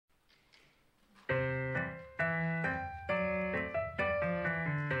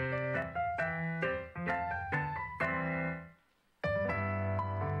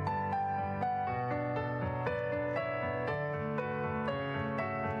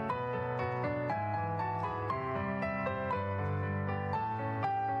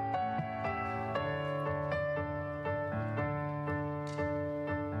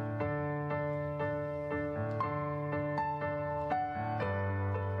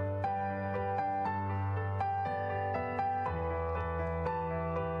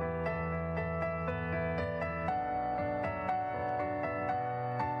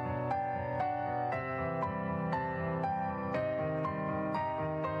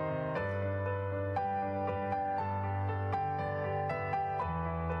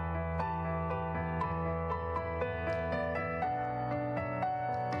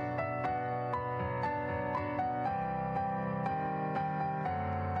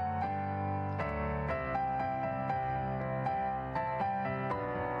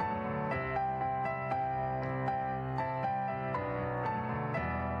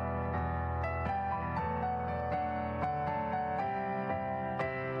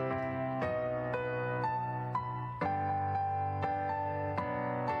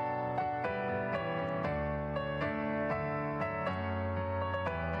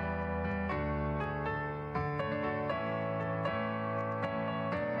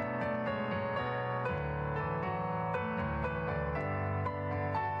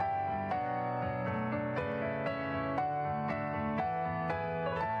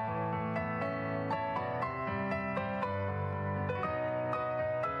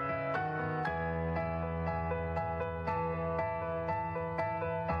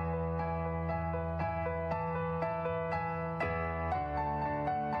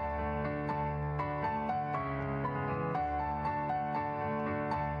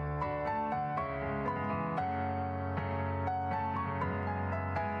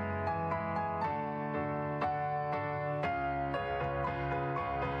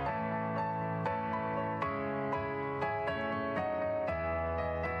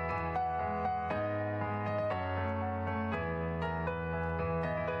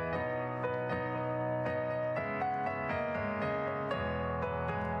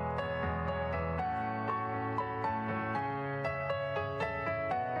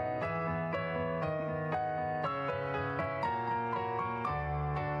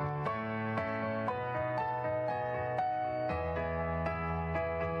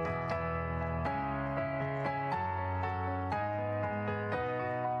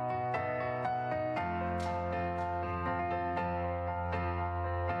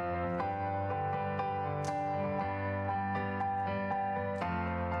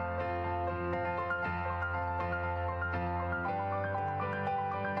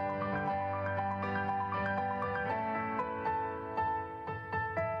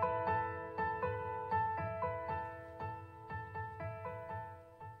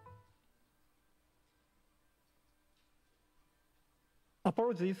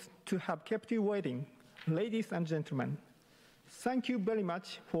Apologies to have kept you waiting. Ladies and gentlemen, thank you very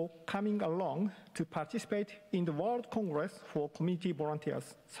much for coming along to participate in the World Congress for Community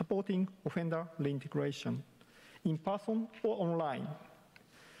Volunteers Supporting Offender Reintegration, in person or online.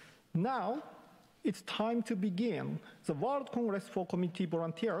 Now, it's time to begin the World Congress for Community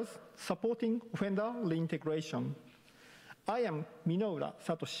Volunteers Supporting Offender Reintegration. I am Minoura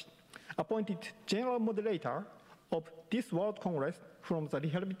Satoshi, appointed General Moderator of this World Congress from the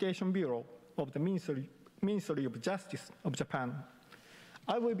Rehabilitation Bureau of the Ministry of Justice of Japan.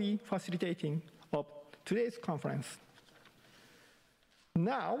 I will be facilitating of today's conference.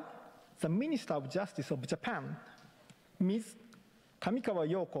 Now, the Minister of Justice of Japan, Ms. Kamikawa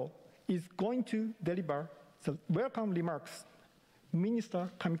Yoko, is going to deliver the welcome remarks. Minister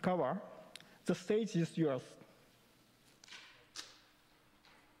Kamikawa, the stage is yours.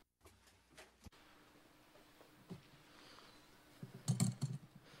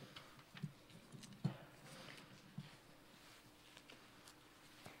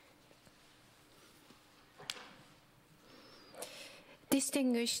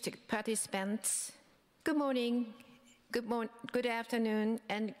 Distinguished participants, good morning, good afternoon,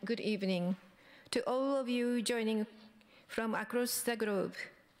 and good evening to all of you joining from across the globe.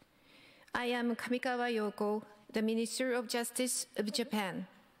 I am Kamikawa Yoko, the Minister of Justice of Japan.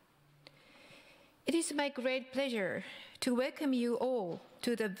 It is my great pleasure to welcome you all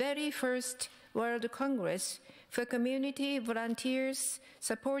to the very first World Congress for Community Volunteers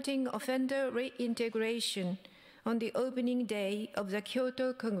Supporting Offender Reintegration on the opening day of the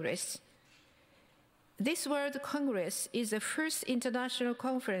Kyoto Congress. This World Congress is the first international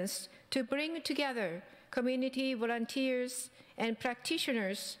conference to bring together community volunteers and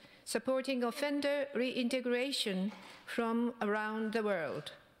practitioners supporting offender reintegration from around the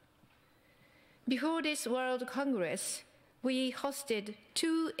world. Before this World Congress, we hosted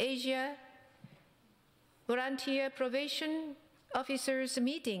 2 Asia Volunteer Probation Officers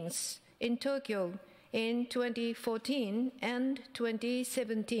meetings in Tokyo in 2014 and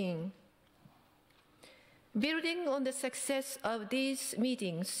 2017. Building on the success of these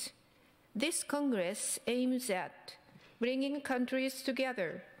meetings, this Congress aims at bringing countries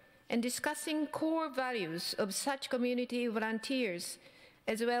together and discussing core values of such community volunteers,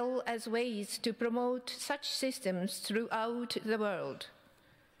 as well as ways to promote such systems throughout the world.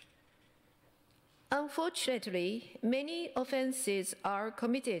 Unfortunately, many offenses are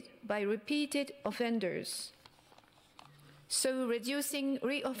committed by repeated offenders. So reducing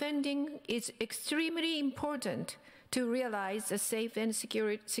reoffending is extremely important to realize a safe and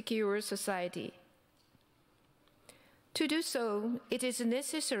secure society. To do so, it is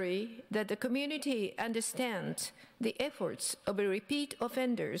necessary that the community understands the efforts of repeat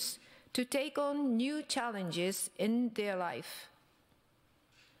offenders to take on new challenges in their life.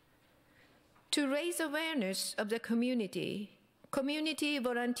 To raise awareness of the community, community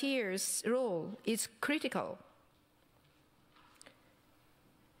volunteers' role is critical.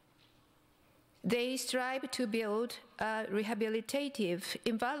 They strive to build a rehabilitative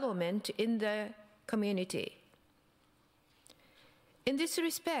environment in the community. In this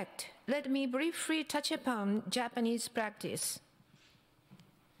respect, let me briefly touch upon Japanese practice.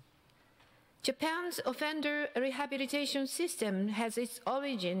 Japan's offender rehabilitation system has its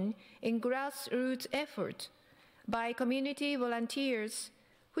origin in grassroots effort by community volunteers,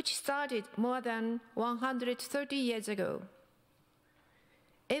 which started more than 130 years ago.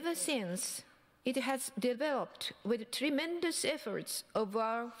 Ever since, it has developed with tremendous efforts of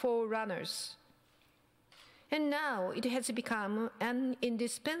our forerunners. And now it has become an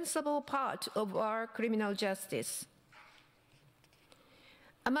indispensable part of our criminal justice.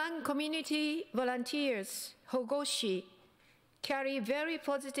 Among community volunteers, hogoshi carry very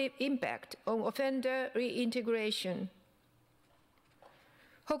positive impact on offender reintegration.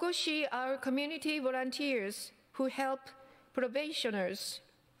 Hogoshi are community volunteers who help probationers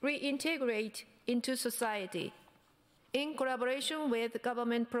reintegrate into society in collaboration with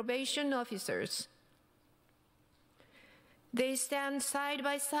government probation officers. They stand side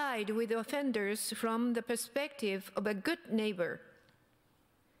by side with offenders from the perspective of a good neighbor.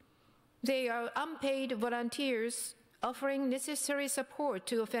 They are unpaid volunteers offering necessary support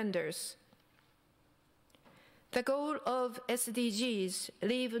to offenders. The goal of SDGs,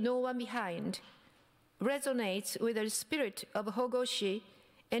 Leave No One Behind, resonates with the spirit of hogoshi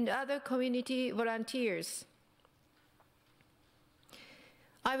and other community volunteers.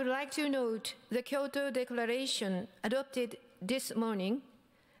 I would like to note the Kyoto Declaration adopted this morning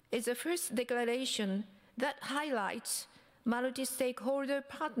is the first declaration that highlights multi-stakeholder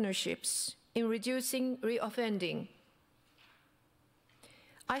partnerships in reducing reoffending.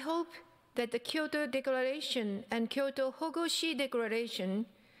 I hope that the Kyoto Declaration and Kyoto Hogoshi Declaration,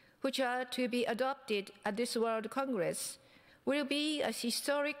 which are to be adopted at this World Congress, will be a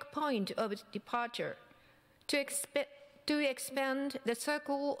historic point of departure to expand the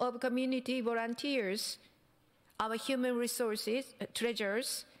circle of community volunteers, our human resources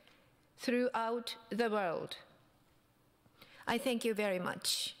treasures, throughout the world. I thank you very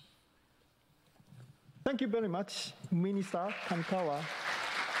much. Thank you very much, Minister Kamikawa.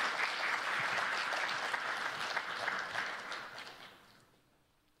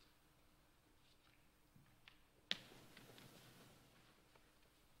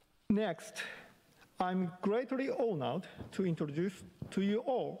 Next, I'm greatly honored to introduce to you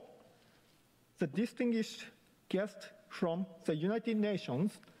all the distinguished guest from the United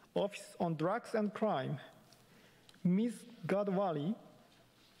Nations Office on Drugs and Crime, Ms. Ghada Waly,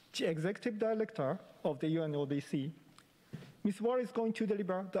 the Executive Director of the UNODC. Ms. Waly is going to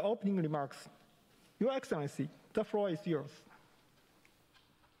deliver the opening remarks. Your Excellency, the floor is yours.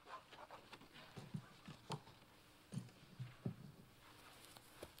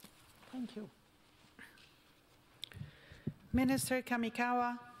 Thank you. Minister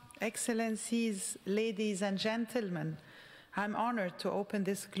Kamikawa, Excellencies, ladies and gentlemen, I'm honored to open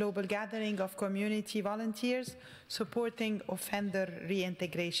this global gathering of community volunteers supporting offender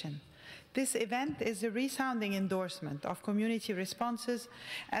reintegration. This event is a resounding endorsement of community responses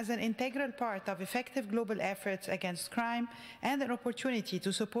as an integral part of effective global efforts against crime and an opportunity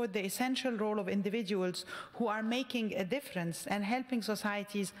to support the essential role of individuals who are making a difference and helping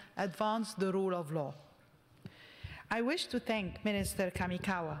societies advance the rule of law. I wish to thank Minister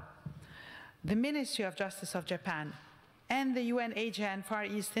Kamikawa, the Ministry of Justice of Japan, and the UN Asia and Far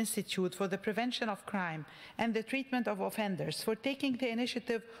East Institute for the Prevention of Crime and the Treatment of Offenders for taking the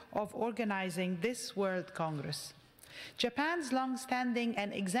initiative of organizing this World Congress. Japan's long-standing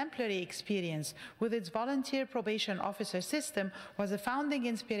and exemplary experience with its volunteer probation officer system was a founding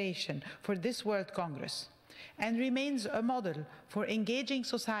inspiration for this World Congress and remains a model for engaging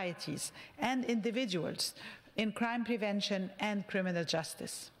societies and individuals in crime prevention and criminal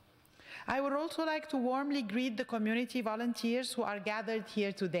justice. I would also like to warmly greet the community volunteers who are gathered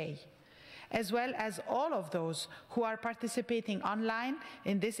here today, as well as all of those who are participating online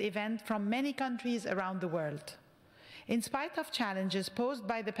in this event from many countries around the world. In spite of challenges posed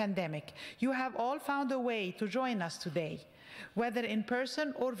by the pandemic, you have all found a way to join us today, whether in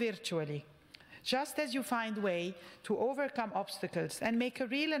person or virtually, just as you find a way to overcome obstacles and make a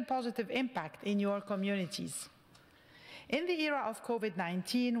real and positive impact in your communities. In the era of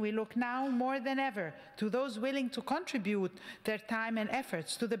COVID-19, we look now more than ever to those willing to contribute their time and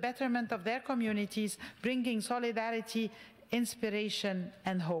efforts to the betterment of their communities, bringing solidarity, inspiration,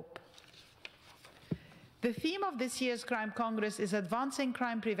 and hope. The theme of this year's Crime Congress is Advancing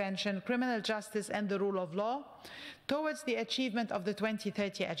Crime Prevention, Criminal Justice, and the Rule of Law towards the achievement of the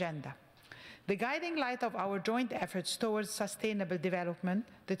 2030 Agenda. The guiding light of our joint efforts towards sustainable development,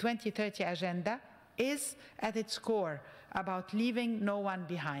 the 2030 Agenda, is at its core about leaving no one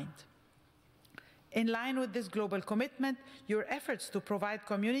behind. In line with this global commitment, your efforts to provide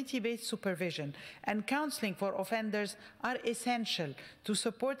community-based supervision and counseling for offenders are essential to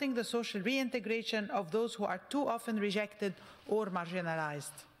supporting the social reintegration of those who are too often rejected or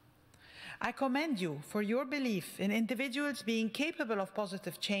marginalized. I commend you for your belief in individuals being capable of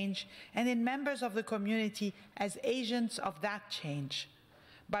positive change and in members of the community as agents of that change.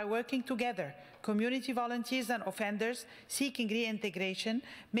 By working together, community volunteers and offenders seeking reintegration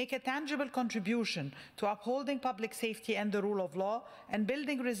make a tangible contribution to upholding public safety and the rule of law and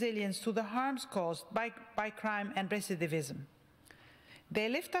building resilience to the harms caused by crime and recidivism. They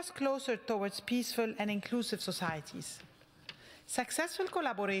lift us closer towards peaceful and inclusive societies. Successful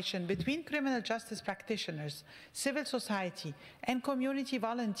collaboration between criminal justice practitioners, civil society, and community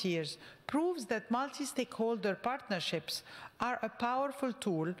volunteers proves that multi-stakeholder partnerships are a powerful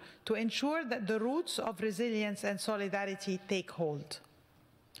tool to ensure that the roots of resilience and solidarity take hold.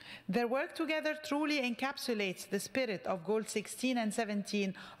 Their work together truly encapsulates the spirit of Goals 16 and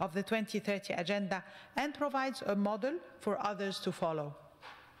 17 of the 2030 Agenda and provides a model for others to follow.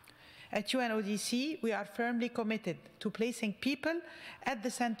 At UNODC, we are firmly committed to placing people at the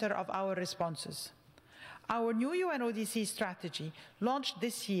center of our responses. Our new UNODC strategy, launched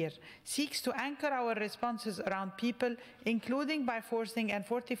this year, seeks to anchor our responses around people, including by forcing and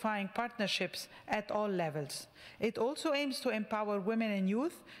fortifying partnerships at all levels. It also aims to empower women and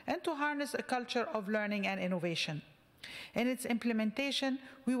youth and to harness a culture of learning and innovation. In its implementation,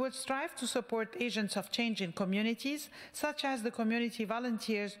 we will strive to support agents of change in communities, such as the community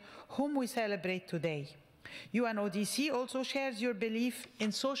volunteers whom we celebrate today. UNODC also shares your belief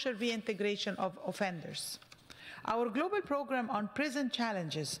in social reintegration of offenders. Our global program on prison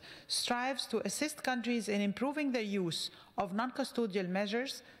challenges strives to assist countries in improving their use of non-custodial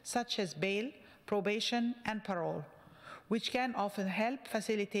measures such as bail, probation, and parole, which can often help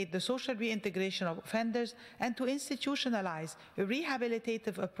facilitate the social reintegration of offenders and to institutionalize a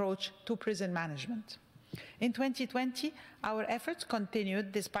rehabilitative approach to prison management. In 2020, our efforts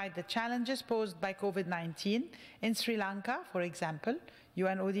continued despite the challenges posed by COVID-19. In Sri Lanka, for example,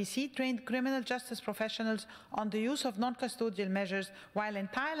 UNODC trained criminal justice professionals on the use of non-custodial measures, while in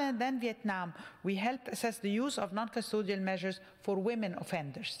Thailand and Vietnam, we helped assess the use of non-custodial measures for women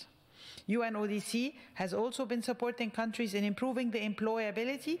offenders. UNODC has also been supporting countries in improving the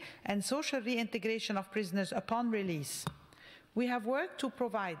employability and social reintegration of prisoners upon release. We have worked to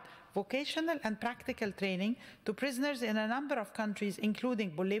provide vocational and practical training to prisoners in a number of countries, including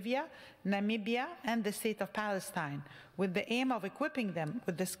Bolivia, Namibia, and the State of Palestine, with the aim of equipping them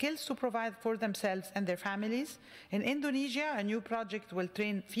with the skills to provide for themselves and their families. In Indonesia, a new project will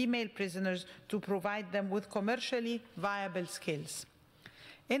train female prisoners to provide them with commercially viable skills.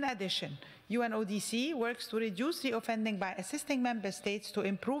 In addition, UNODC works to reduce reoffending by assisting member states to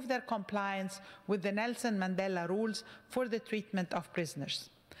improve their compliance with the Nelson Mandela rules for the treatment of prisoners.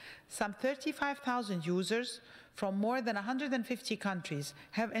 Some 35,000 users from more than 150 countries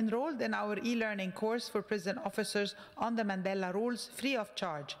have enrolled in our e-learning course for prison officers on the Mandela rules free of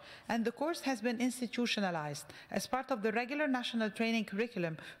charge, and the course has been institutionalized as part of the regular national training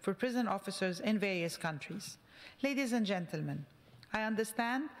curriculum for prison officers in various countries. Ladies and gentlemen, I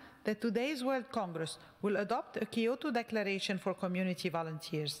understand that today's World Congress will adopt a Kyoto Declaration for community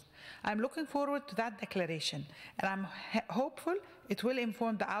volunteers. I'm looking forward to that declaration, and I'm hopeful it will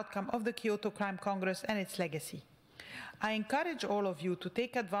inform the outcome of the Kyoto Crime Congress and its legacy. I encourage all of you to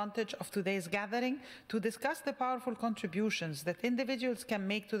take advantage of today's gathering to discuss the powerful contributions that individuals can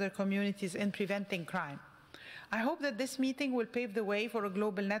make to their communities in preventing crime. I hope that this meeting will pave the way for a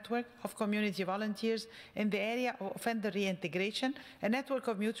global network of community volunteers in the area of offender reintegration, a network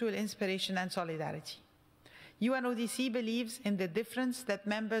of mutual inspiration and solidarity. UNODC believes in the difference that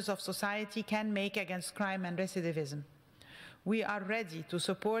members of society can make against crime and recidivism. We are ready to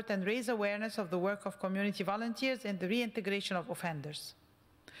support and raise awareness of the work of community volunteers in the reintegration of offenders.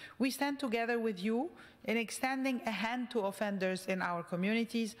 We stand together with you in extending a hand to offenders in our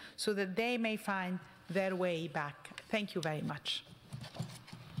communities so that they may find their way back. Thank you very much.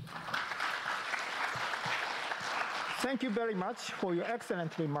 Thank you very much for your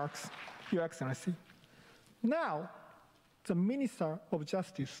excellent remarks, Your Excellency. Now, the Minister of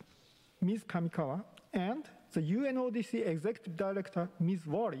Justice, Ms. Kamikawa, and the UNODC Executive Director, Ms.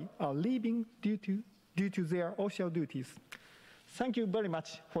 Waly, are leaving due to their official duties. Thank you very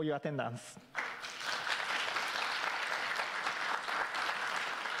much for your attendance.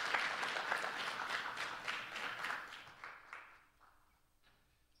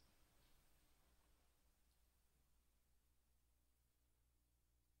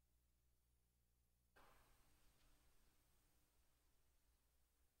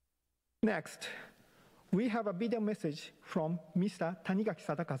 Next, we have a video message from Mr. Tanigaki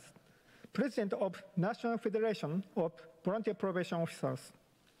Sadakazu, President of National Federation of Volunteer Probation Officers.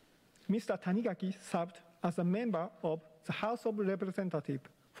 Mr. Tanigaki served as a member of the House of Representatives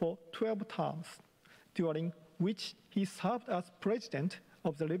for 12 terms, during which he served as President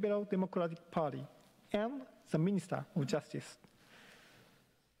of the Liberal Democratic Party and the Minister of Justice.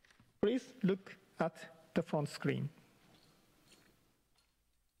 Please look at the front screen. .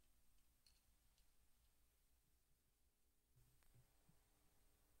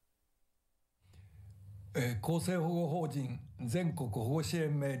厚生保護法人全国保護支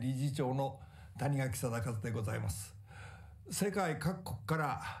援名理事長の谷垣貞和でございます。世界各国か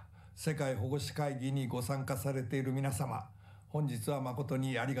ら世界保護士会議にご参加されている皆様、本日は誠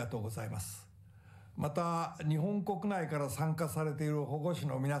にありがとうございます。また日本国内から参加されている保護士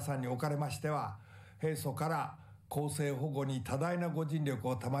の皆さんにおかれましては、平素から更生保護に多大なご尽力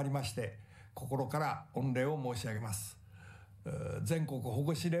を賜りまして心から御礼を申し上げます。全国保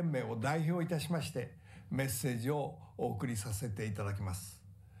護士連盟を代表いたしましてメッセージをお送りさせていただきます。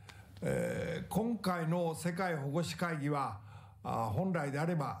今回の世界保護士会議は本来であ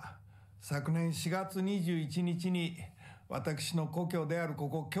れば昨年4月21日に私の故郷であるこ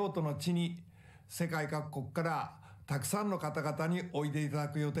こ京都の地に世界各国からたくさんの方々においでいただ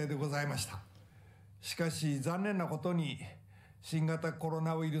く予定でございました。しかし残念なことに新型コロ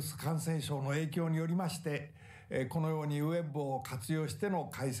ナウイルス感染症の影響によりましてこのようにウェブを活用しての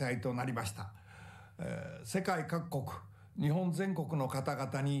開催となりました。世界各国、日本全国の方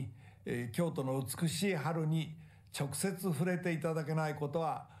々に京都の美しい春に直接触れていただけないこと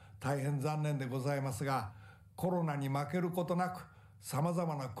は大変残念でございますが、コロナに負けることなくさまざ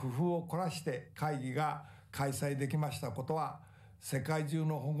まな工夫を凝らして会議が開催できましたことは、世界中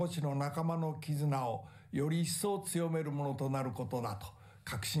の保護司の仲間の絆をより一層強めるものとなることだと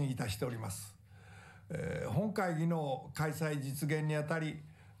確信いたしております。本会議の開催実現にあたり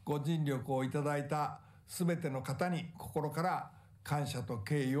ご尽力をいただいたすべての方に心から感謝と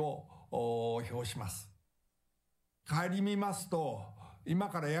敬意を表します。顧みますと、今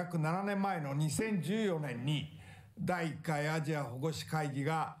から約7年前の2014年に第1回アジア保護司会議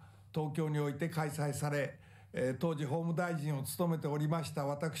が東京において開催され、当時法務大臣を務めておりました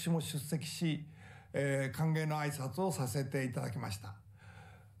私も出席し、歓迎の挨拶をさせていただきました。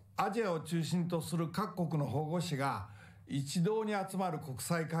アジアを中心とする各国の保護司が一堂に集まる国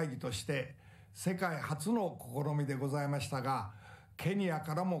際会議として世界初の試みでございましたが、ケニア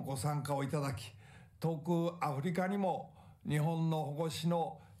からもご参加をいただき、遠くアフリカにも日本の保護司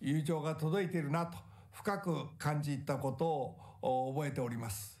の友情が届いているなと深く感じたことを覚えておりま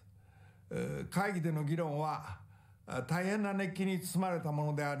す。会議での議論は大変な熱気に包まれたも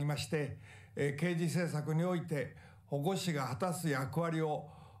のでありまして、刑事政策において保護司が果たす役割を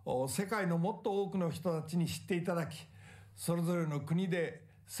世界のもっと多くの人たちに知っていただき、それぞれの国で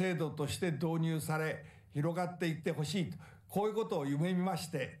制度として導入され広がっていってほしいと、こういうことを夢見まし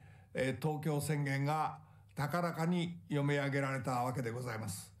て、東京宣言が高らかに読み上げられたわけでございま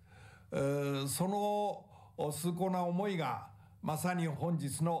す。その崇高な思いがまさに本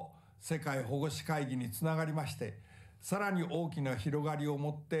日の世界保護司会議につながりまして、さらに大きな広がりを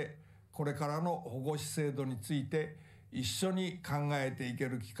持ってこれからの保護司制度について一緒に考えていけ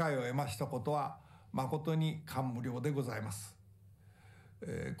る機会を得ましたことは誠に感無量でございます。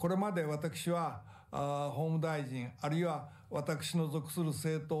これまで私は法務大臣あるいは私の属する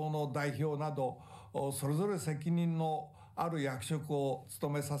政党の代表などそれぞれ責任のある役職を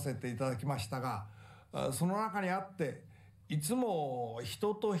務めさせていただきましたが、その中にあっていつも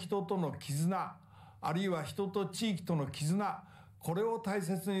人と人との絆、あるいは人と地域との絆、これを大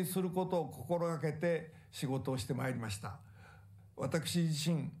切にすることを心がけて仕事をしてまいりました。私自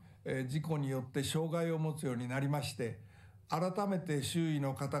身事故によって障害を持つようになりまして、改めて周囲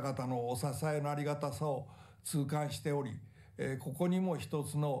の方々のお支えのありがたさを痛感しており、ここにも一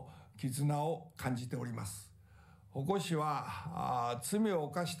つの絆を感じております。保護司は罪を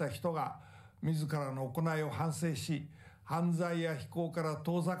犯した人が自らの行いを反省し、犯罪や非行から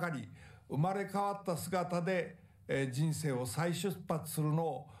遠ざかり生まれ変わった姿で人生を再出発するの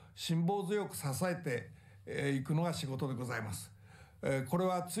を辛抱強く支えていくのが仕事でございます。これ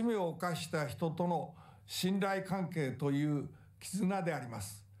は罪を犯した人との信頼関係という絆でありま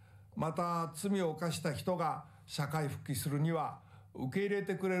す。また罪を犯した人が社会復帰するには受け入れ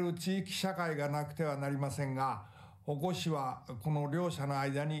てくれる地域社会がなくてはなりませんが、保護司はこの両者の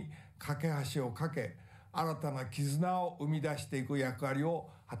間に架け橋を架け、新たな絆を生み出していく役割を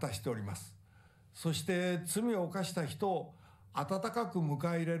果たしております。そして罪を犯した人を温かく迎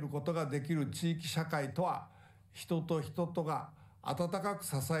え入れることができる地域社会とは、人と人とが温かく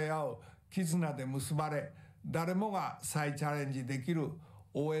支え合う絆で結ばれ、誰もが再チャレンジできる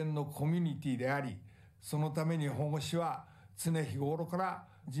応援のコミュニティであり、そのために保護司は常日頃から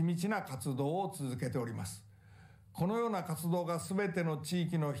地道な活動を続けております。このような活動がすべての地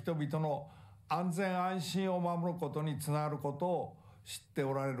域の人々の安全安心を守ることにつながることを知って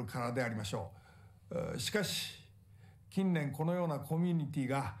おられるからでありましょう。しかし近年このようなコミュニティ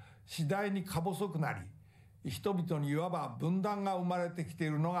が次第にか細くなり、人々にいわば分断が生まれてきてい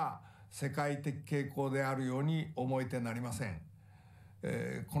るのが世界的傾向であるように思えてなりません。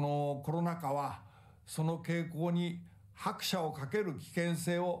このコロナ禍はその傾向に拍車をかける危険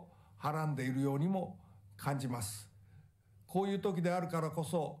性をはらんでいるようにも感じます。こういう時であるからこ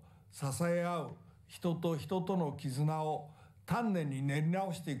そ、支え合う人と人との絆を丹念に練り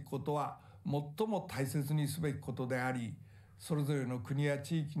直していくことは最も大切にすべきことであり、それぞれの国や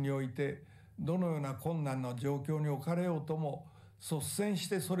地域においてどのような困難な状況に置かれようとも率先し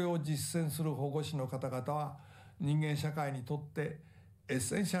てそれを実践する保護司の方々は人間社会にとってエッ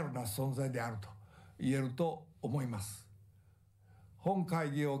センシャルな存在であると言えると思います。本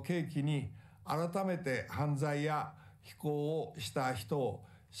会議を契機に改めて犯罪や非行をした人を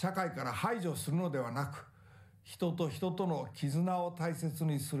社会から排除するのではなく、人と人との絆を大切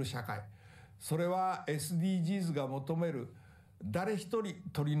にする社会、それは SDGs が求める誰一人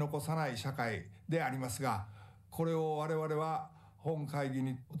取り残さない社会でありますが、これを我々は本会議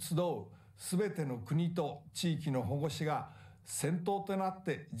に集うすべての国と地域の保護司が先頭となっ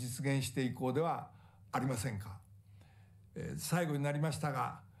て実現していこうではありませんか。最後になりました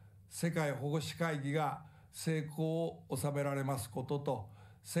が、世界保護士会議が成功を収められますことと、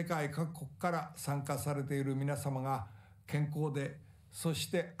世界各国から参加されている皆様が健康で、そし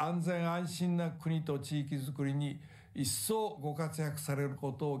て安全安心な国と地域づくりに一層ご活躍される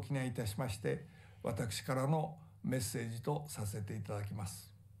ことを祈念いたしまして、私からのメッセージとさせていただきます。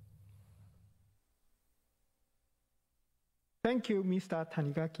Thank you, Mr.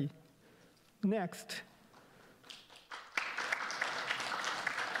 Tanigaki. Next.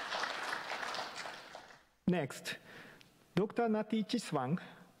 Next, Dr. Nathee Chitsawang,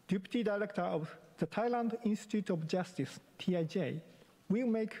 Deputy Director of the Thailand Institute of Justice, TIJ, will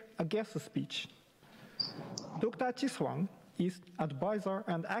make a guest speech. Dr. Chitsawang is advisor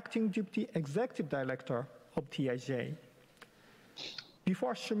and acting Deputy Executive Director of TIJ.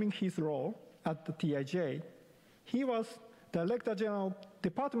 Before assuming his role at the TIJ, he was Director General,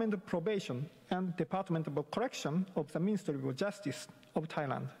 Department of Probation and Department of Correction of the Ministry of Justice of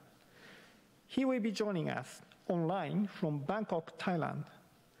Thailand. He will be joining us online from Bangkok, Thailand.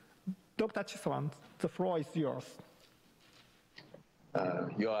 Dr. Chitsawang, the floor is yours.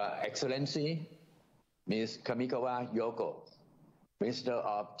 Your Excellency, Ms. Kamikawa Yoko, Minister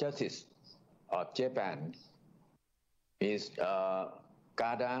of Justice of Japan, Ms.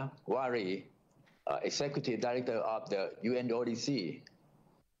 Ghada Waly, Executive Director of the UNODC,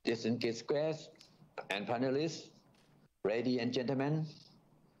 distinguished guests and panelists, ladies and gentlemen,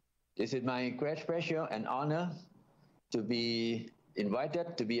 this is my great pleasure and honor to be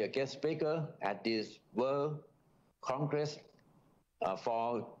invited to be a guest speaker at this World Congress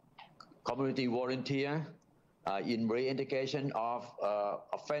for Community Volunteer in Reintegration of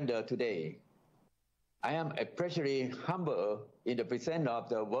Offender today. I am especially humble in the presence of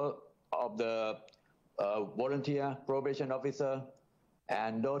the work of the volunteer probation officer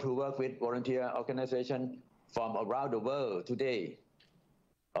and those who work with volunteer organizations from around the world today.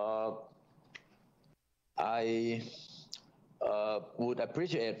 I would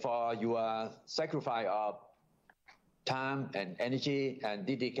appreciate for your sacrifice of time and energy and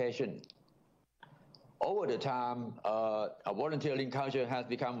dedication. Over the time, a volunteering culture has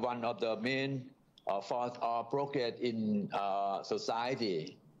become one of the main force of progress in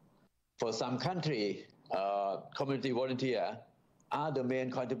society. For some countries, community volunteers are the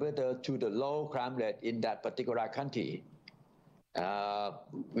main contributor to the low crime rate in that particular country.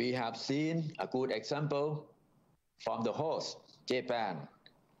 We have seen a good example from the host, Japan,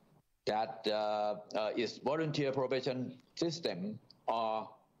 that its volunteer probation system or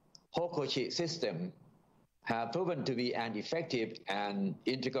Hokochi system have proven to be an effective and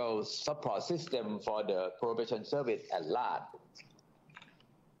integral support system for the probation service at large.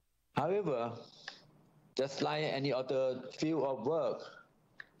 However, just like any other field of work,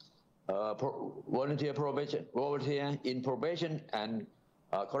 volunteer in probation and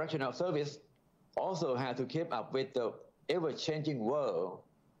correctional service also have to keep up with the ever-changing world.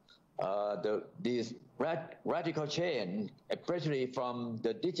 This radical change, especially from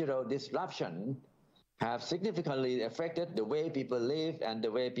the digital disruption, have significantly affected the way people live and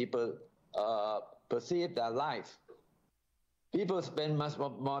the way people perceive their life. People spend much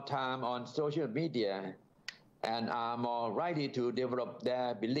more time on social media and are more ready to develop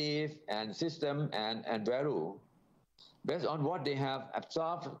their belief and system and value based on what they have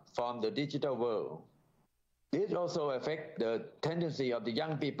absorbed from the digital world. This also affects the tendency of the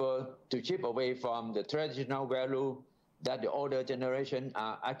young people to chip away from the traditional value that the older generation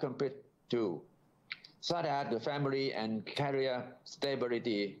are accustomed to, such as the family and career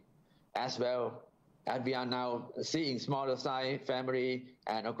stability, as well as we are now seeing smaller size family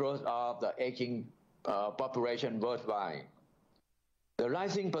and a growth of the aging population worldwide. The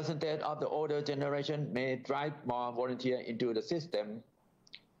rising percentage of the older generation may drive more volunteers into the system,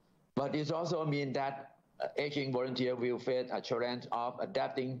 but it also means that aging volunteers will face a challenge of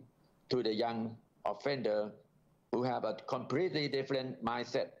adapting to the young offender who have a completely different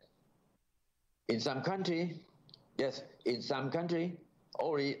mindset. In some countries,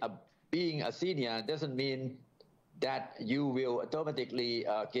 only being a senior doesn't mean that you will automatically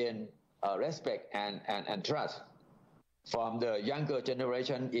gain respect and trust from the younger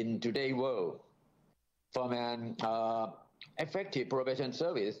generation in today's world. From an effective probation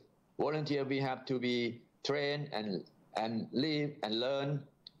service, volunteers will have to be trained and live and learn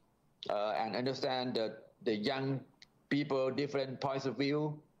and understand the young people different points of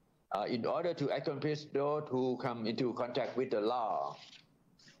view in order to accomplish those who come into contact with the law.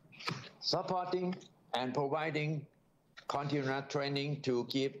 Supporting and providing continuous training to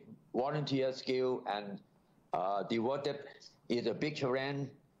keep volunteer skill and devoted is a big challenge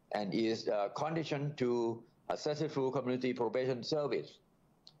and is a condition to a successful community probation service.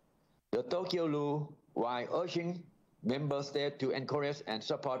 the Tokyo Law, while urging member states to encourage and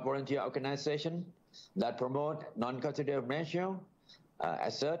support volunteer organizations that promote non-controversial,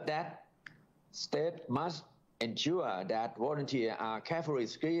 assert that states must ensure that volunteers are carefully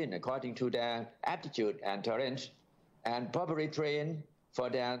screened according to their aptitude and talents and properly trained for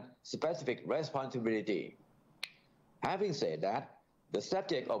their specific responsibility. Having said that, the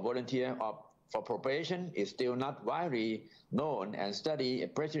subject of volunteer for probation is still not widely known and studied,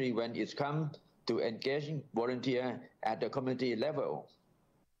 especially when it comes to engaging volunteers at the community level.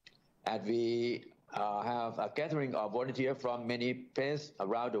 As we have a gathering of volunteers from many places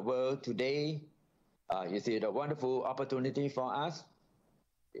around the world today, it is a wonderful opportunity for us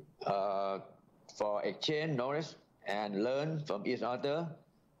for exchange knowledge and learn from each other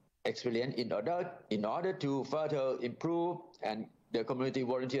experience in order to further improve and the community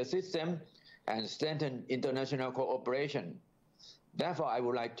volunteer system and strengthen international cooperation. Therefore, I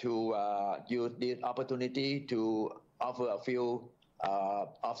would like to use this opportunity to offer a few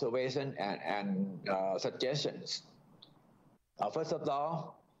observations and suggestions. First of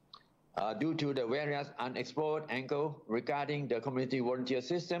all, due to the various unexplored angles regarding the community volunteer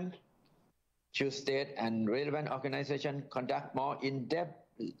system, should state and relevant organizations conduct more in-depth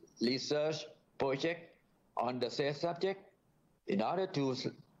research projects on the said subject in order to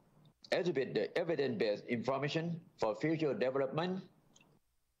exhibit the evidence-based information for future development.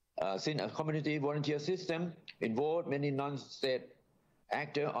 Since a community volunteer system involves many non-state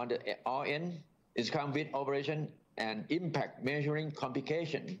actors on the RN, it comes with operation and impact measuring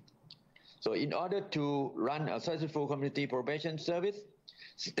complications. So in order to run a successful community probation service,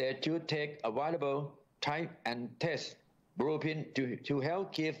 states should take available type and test blueprint to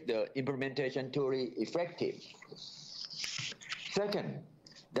help keep the implementation truly effective. Second,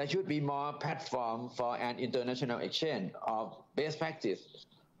 there should be more platform for an international exchange of best practice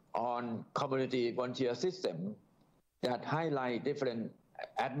on community volunteer system that highlight different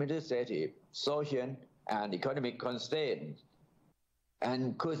administrative, social, and economic constraints.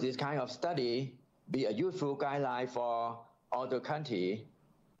 And could this kind of study be a useful guideline for other countries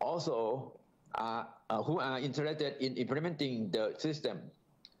also who are interested in implementing the system?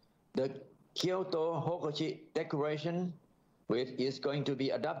 The Kyoto Hokochi Declaration, which is going to be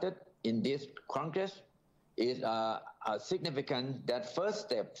adopted in this Congress, is a significant first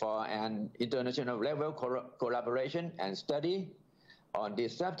step for an international level collaboration and study on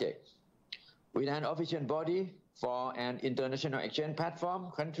this subject. With an official body for an international exchange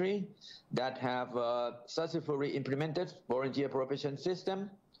platform, countries that have successfully implemented volunteer probation system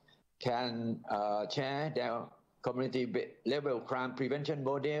can share their community-level crime prevention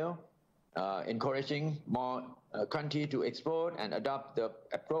model, encouraging more countries to explore and adopt the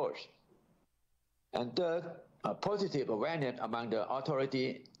approach. And third, positive awareness among the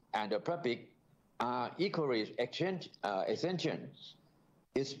authority and the public are equally essential.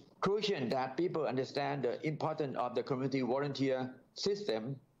 It's crucial that people understand the importance of the community volunteer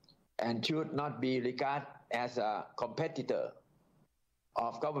system and should not be regarded as a competitor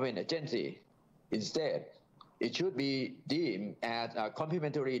of government agency. Instead, it should be deemed as a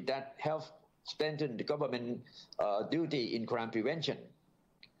complementary that helps strengthen the government duty in crime prevention.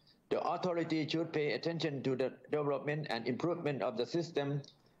 The authority should pay attention to the development and improvement of the system,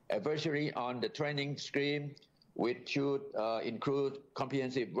 especially on the training scheme, which should include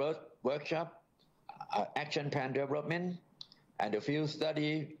comprehensive workshop, action plan development, and a field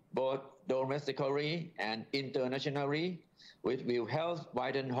study both domestically and internationally, which will help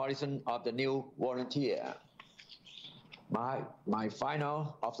widen the horizon of the new volunteer. My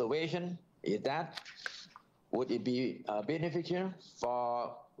final observation is that would it be beneficial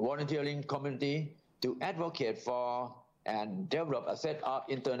for volunteering community to advocate for and develop a set of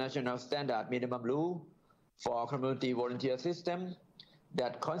international standard minimum rule for community volunteer system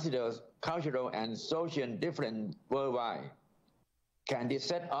that considers cultural and social difference worldwide? Can this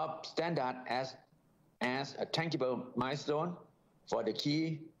set up standard as a tangible milestone for the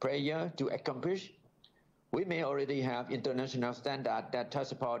key player to accomplish? We may already have international standards that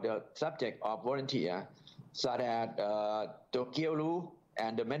touch upon the subject of volunteer, such as Tokyo Law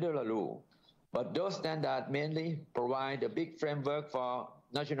and the Mandela Law. But those standards mainly provide a big framework for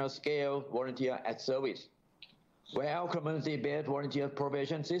national scale volunteer at service, where our community-based volunteer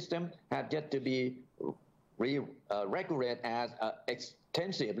probation system have yet to be regulated as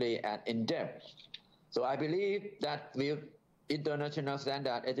extensively and in-depth. So I believe that with international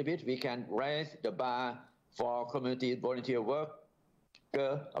standard exhibit, we can raise the bar for community volunteer work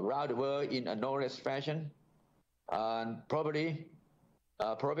around the world in a knowledge fashion. And probably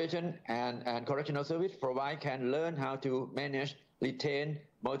probation and correctional service provide can learn how to manage retain,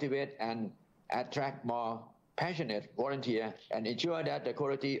 motivate, and attract more passionate volunteers and ensure that the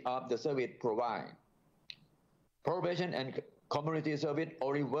quality of the service provided. Probation and community service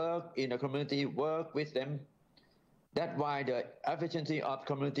only work in the community, work with them. That's why the efficiency of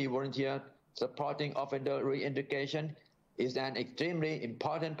community volunteer supporting offender reintegration is an extremely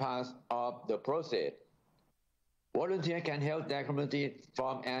important part of the process. Volunteers can help their community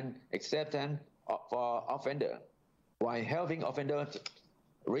form an acceptance for offender, while helping offenders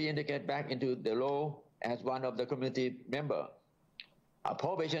reintegrate back into the law as one of the community members. A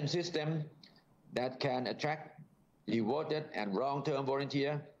probation system that can attract devoted and long-term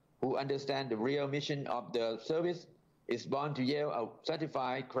volunteers who understand the real mission of the service is bound to yield a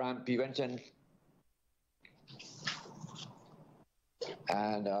certified crime prevention.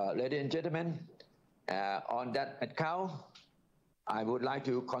 And ladies and gentlemen, on that account, I would like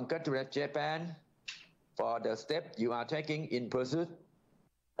to congratulate Japan for the step you are taking in pursuit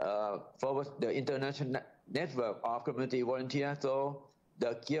forward the international network of community volunteers. So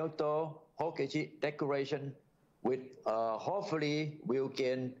the Kyoto Hokechi Declaration, which hopefully will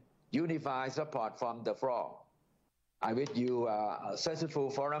gain unified support from the floor. I wish you a successful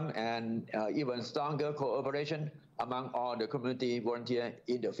forum and even stronger cooperation among all the community volunteers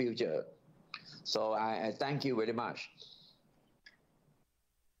in the future. So I thank you very much.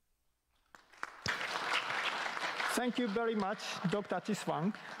 Thank you very much, Dr.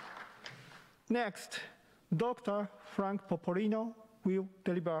 Chitsawang. Next, Dr. Frank Porporino will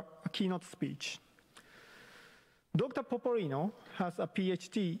deliver a keynote speech. Dr. Porporino has a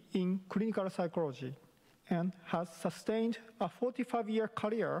PhD in clinical psychology and has sustained a 45-year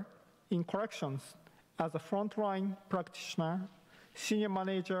career in corrections as a frontline practitioner, senior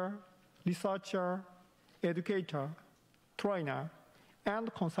manager, researcher, educator, trainer,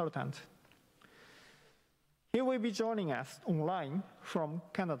 and consultant. He will be joining us online from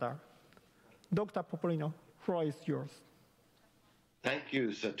Canada. Dr. Porporino, the floor is yours. Thank you,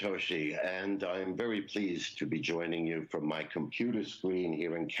 Satoshi, and I'm very pleased to be joining you from my computer screen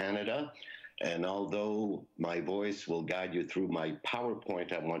here in Canada. And although my voice will guide you through my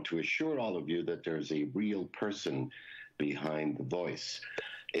PowerPoint, I want to assure all of you that there's a real person behind the voice.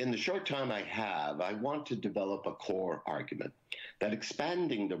 In the short time I have, I want to develop a core argument that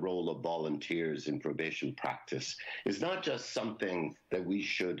expanding the role of volunteers in probation practice is not just something that we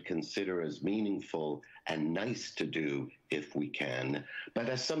should consider as meaningful and nice to do if we can, but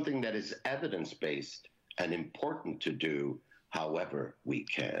as something that is evidence-based and important to do however we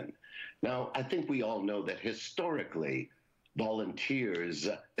can. Now, I think we all know that historically, volunteers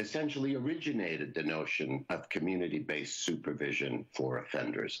essentially originated the notion of community-based supervision for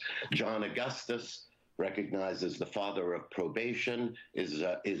offenders. John Augustus, recognized as the father of probation,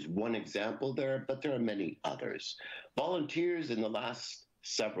 is one example there, but there are many others. Volunteers in the last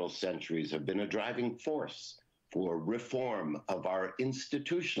several centuries have been a driving force for reform of our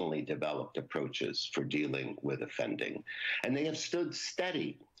institutionally developed approaches for dealing with offending. And they have stood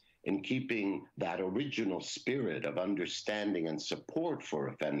steady in keeping that original spirit of understanding and support for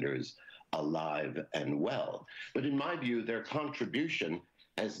offenders alive and well. But in my view, their contribution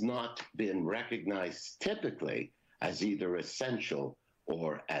has not been recognized typically as either essential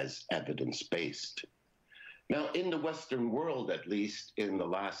or as evidence-based. Now, in the Western world, at least in the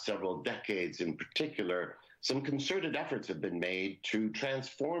last several decades in particular, some concerted efforts have been made to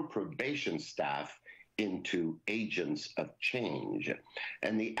transform probation staff into agents of change.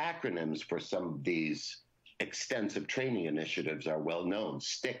 And the acronyms for some of these extensive training initiatives are well known: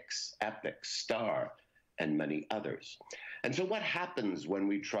 STICS, EPIC, STAR, and many others. And so what happens when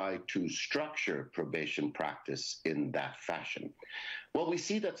we try to structure probation practice in that fashion? Well, we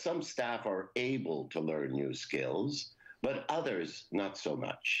see that some staff are able to learn new skills, but others not so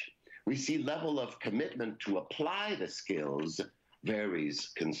much. We see level of commitment to apply the skills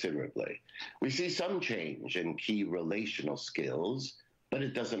varies considerably. We see some change in key relational skills, but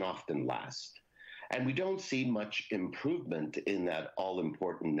it doesn't often last. And we don't see much improvement in that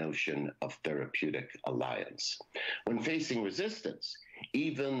all-important notion of therapeutic alliance. When facing resistance,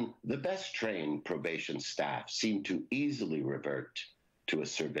 even the best trained probation staff seem to easily revert to a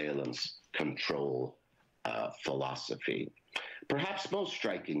surveillance control philosophy. Perhaps most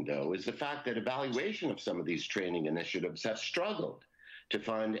striking, though, is the fact that evaluation of some of these training initiatives have struggled to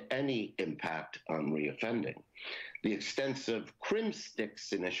find any impact on reoffending. The extensive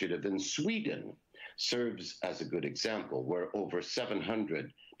Krimsticks initiative in Sweden serves as a good example, where over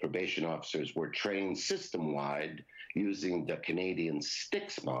 700 probation officers were trained system-wide using the Canadian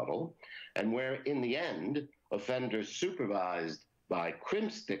STICS model, and where, in the end, offenders supervised by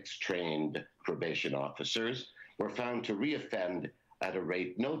Krimsticks-trained probation officers were found to reoffend at a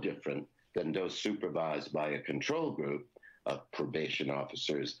rate no different than those supervised by a control group of probation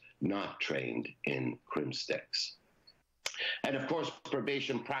officers not trained in crim sticks. And of course,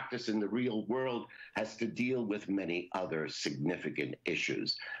 probation practice in the real world has to deal with many other significant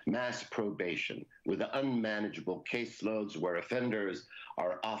issues. Mass probation with unmanageable caseloads where offenders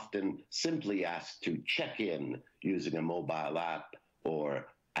are often simply asked to check in using a mobile app or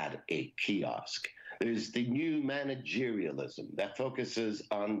at a kiosk. There's the new managerialism that focuses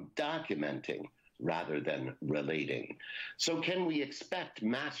on documenting rather than relating. So can we expect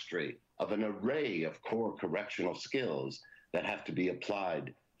mastery of an array of core correctional skills that have to be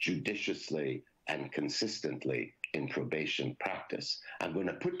applied judiciously and consistently in probation practice? I'm going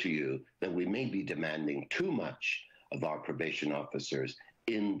to put to you that we may be demanding too much of our probation officers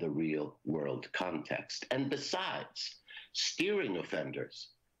in the real world context. And besides, steering offenders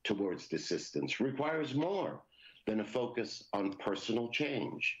towards desistance requires more than a focus on personal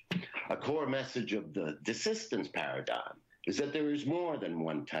change. A core message of the desistance paradigm is that there is more than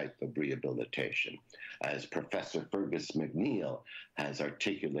one type of rehabilitation, as Professor Fergus McNeil has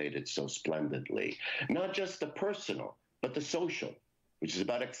articulated so splendidly. Not just the personal, but the social, which is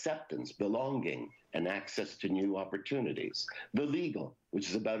about acceptance, belonging, and access to new opportunities. The legal, which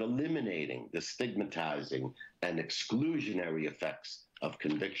is about eliminating the stigmatizing and exclusionary effects of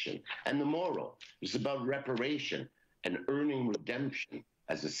conviction. And the moral, which is about reparation and earning redemption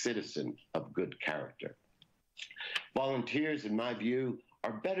as a citizen of good character. Volunteers, in my view,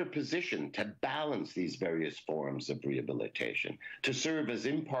 are better positioned to balance these various forms of rehabilitation, to serve as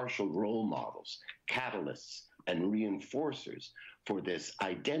impartial role models, catalysts, and reinforcers for this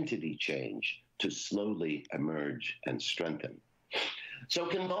identity change to slowly emerge and strengthen. So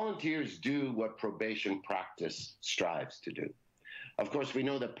can volunteers do what probation practice strives to do? Of course, we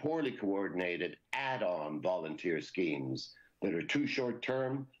know that poorly coordinated add-on volunteer schemes that are too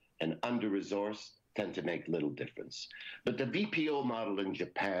short-term and under-resourced tend to make little difference. But the VPO model in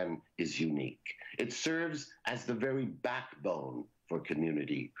Japan is unique. It serves as the very backbone for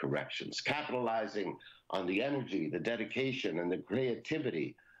community corrections, capitalizing on the energy, the dedication, and the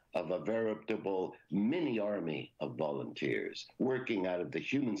creativity of a veritable mini army of volunteers working out of the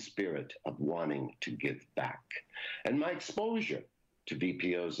human spirit of wanting to give back. And my exposure to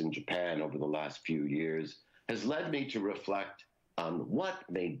VPOs in Japan over the last few years has led me to reflect on what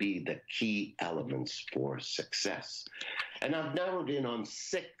may be the key elements for success. And I've narrowed in on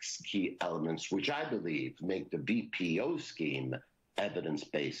 6 key elements which I believe make the VPO scheme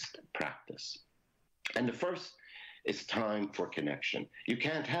evidence-based practice. And the first is time for connection. You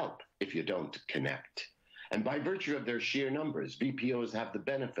can't help if you don't connect. And by virtue of their sheer numbers, VPOs have the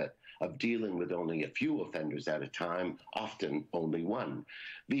benefit of dealing with only a few offenders at a time, often only one.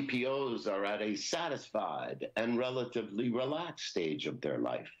 VPOs are at a satisfied and relatively relaxed stage of their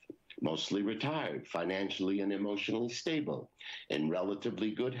life, mostly retired, financially and emotionally stable, in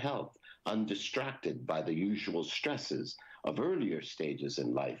relatively good health, undistracted by the usual stresses of earlier stages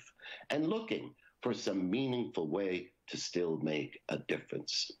in life, and looking for some meaningful way to still make a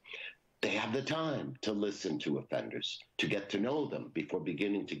difference. They have the time to listen to offenders, to get to know them before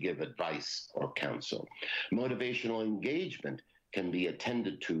beginning to give advice or counsel. Motivational engagement can be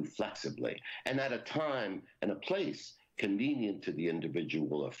attended to flexibly and at a time and a place convenient to the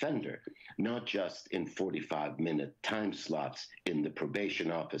individual offender, not just in 45-minute time slots in the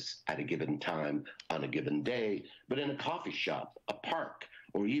probation office at a given time on a given day, but in a coffee shop, a park,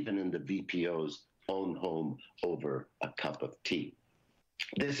 or even in the VPO's own home over a cup of tea.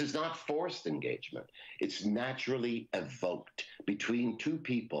 This is not forced engagement. It's naturally evoked between two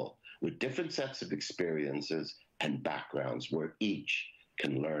people with different sets of experiences and backgrounds where each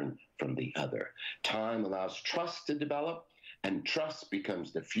can learn from the other. Time allows trust to develop, and trust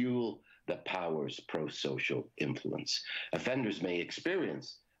becomes the fuel that powers pro-social influence. Offenders may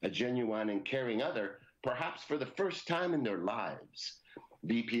experience a genuine and caring other, perhaps for the first time in their lives.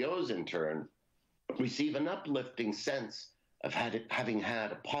 VPOs, in turn, receive an uplifting sense of having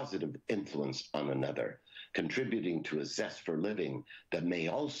had a positive influence on another, contributing to a zest for living that may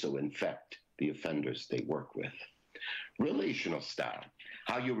also infect the offenders they work with. Relational style.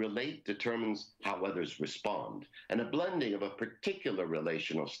 How you relate determines how others respond, and a blending of a particular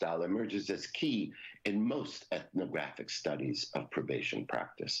relational style emerges as key in most ethnographic studies of probation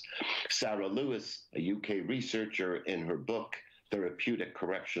practice. Sarah Lewis, a UK researcher, in her book, Therapeutic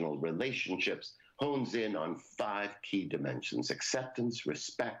Correctional Relationships, hones in on 5 key dimensions: acceptance,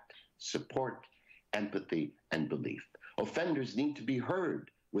 respect, support, empathy, and belief. Offenders need to be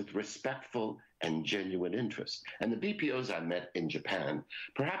heard with respectful and genuine interest. And the BPOs I met in Japan,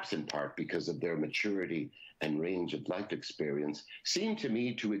 perhaps in part because of their maturity and range of life experience, seemed to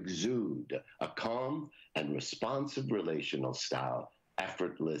me to exude a calm and responsive relational style,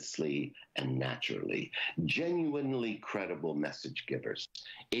 effortlessly and naturally, genuinely credible message givers,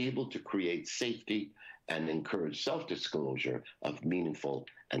 able to create safety and encourage self-disclosure of meaningful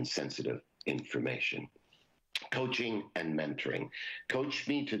and sensitive information. Coaching and mentoring. Coach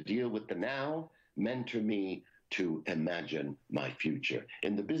me to deal with the now, mentor me to imagine my future.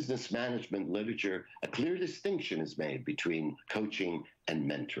 In the business management literature, a clear distinction is made between coaching and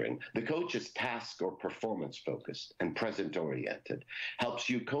mentoring. The coach is task or performance focused and present oriented, helps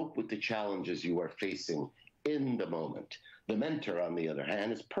you cope with the challenges you are facing in the moment. The mentor, on the other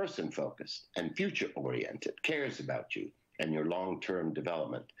hand, is person focused and future oriented, cares about you and your long-term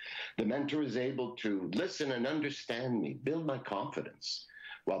development. The mentor is able to listen and understand me, build my confidence,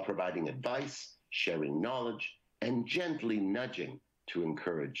 while providing advice, sharing knowledge, and gently nudging to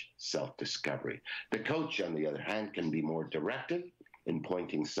encourage self-discovery. The coach, on the other hand, can be more directive in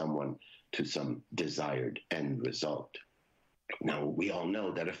pointing someone to some desired end result. Now, we all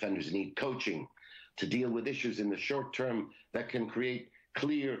know that offenders need coaching to deal with issues in the short term that can create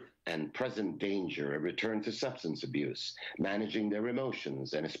clear and present danger, a return to substance abuse, managing their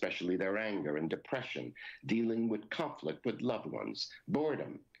emotions and especially their anger and depression, dealing with conflict with loved ones,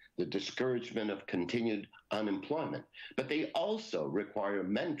 boredom, the discouragement of continued unemployment. But they also require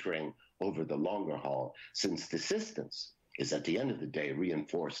mentoring over the longer haul, since desistance is at the end of the day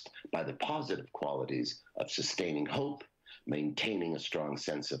reinforced by the positive qualities of sustaining hope, maintaining a strong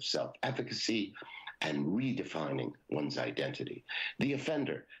sense of self-efficacy, and redefining one's identity. The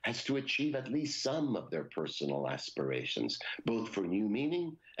offender has to achieve at least some of their personal aspirations, both for new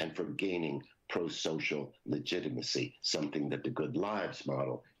meaning and for gaining pro-social legitimacy, something that the Good Lives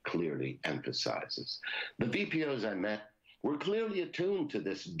model clearly emphasizes. The VPOs I met were clearly attuned to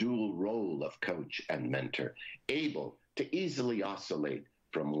this dual role of coach and mentor, able to easily oscillate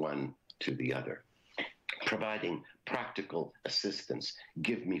from one to the other, providing practical assistance.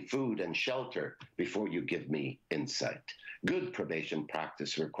 Give me food and shelter before you give me insight. Good probation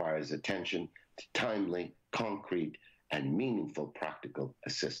practice requires attention to timely, concrete, and meaningful practical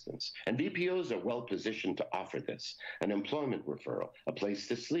assistance. And VPOs are well positioned to offer this: an employment referral, a place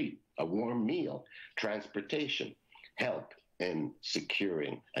to sleep, a warm meal, transportation, help in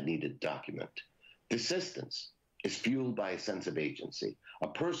securing a needed document. Desistance is fueled by a sense of agency, a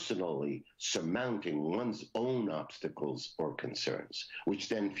personally surmounting one's own obstacles or concerns, which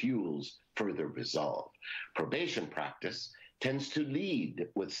then fuels further resolve. Probation practice tends to lead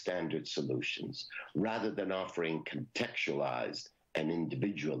with standard solutions rather than offering contextualized and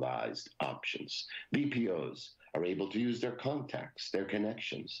individualized options. VPOs are able to use their contacts, their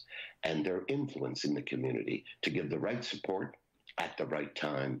connections, and their influence in the community to give the right support at the right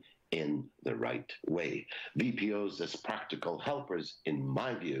time in the right way. VPOs as practical helpers, in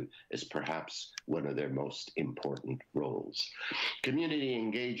my view, is perhaps one of their most important roles. Community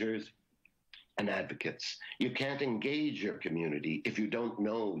engagers and advocates. You can't engage your community if you don't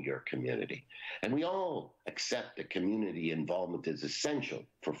know your community. And we all accept that community involvement is essential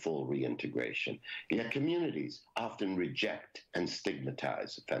for full reintegration. Yet communities often reject and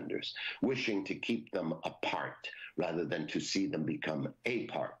stigmatize offenders, wishing to keep them apart rather than to see them become a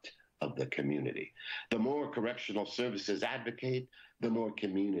part of the community. The more correctional services advocate, the more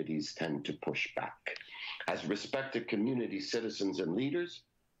communities tend to push back. As respected community citizens and leaders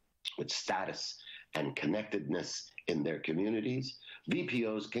with status and connectedness in their communities,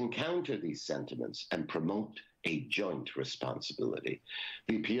 VPOs can counter these sentiments and promote a joint responsibility.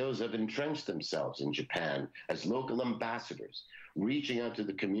 VPOs have entrenched themselves in Japan as local ambassadors, reaching out to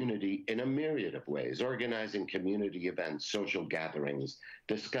the community in a myriad of ways, organizing community events, social gatherings,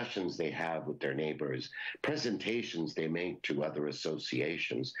 discussions they have with their neighbors, presentations they make to other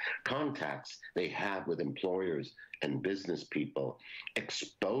associations, contacts they have with employers and business people,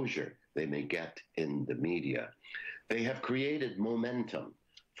 exposure they may get in the media. They have created momentum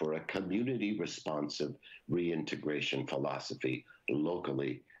for a community-responsive reintegration philosophy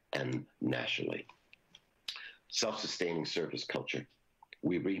locally and nationally. Self-sustaining service culture.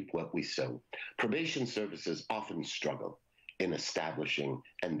 We reap what we sow. Probation services often struggle in establishing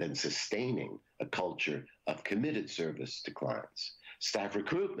and then sustaining a culture of committed service to clients. Staff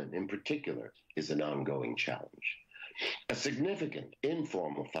recruitment, in particular, is an ongoing challenge. A significant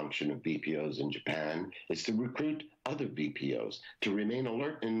informal function of BPOs in Japan is to recruit other BPOs, to remain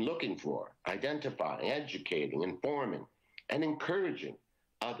alert in looking for, identifying, educating, informing, and encouraging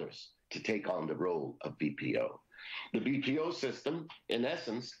others to take on the role of BPO. The BPO system, in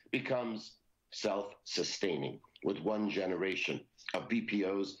essence, becomes self-sustaining, with one generation of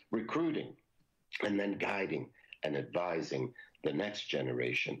BPOs recruiting and then guiding and advising the next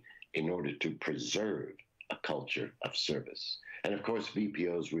generation in order to preserve a culture of service. And of course,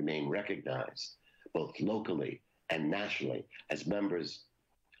 BPOs remain recognized both locally and nationally as members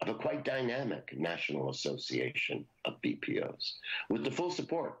of a quite dynamic national association of BPOs, with the full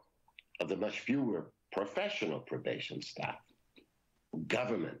support of the much fewer professional probation staff,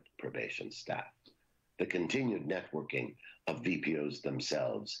 government probation staff. The continued networking of BPOs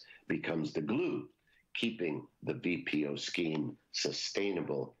themselves becomes the glue keeping the BPO scheme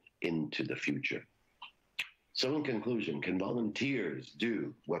sustainable into the future. So in conclusion, can volunteers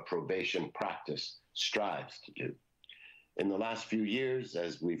do what probation practice strives to do? In the last few years,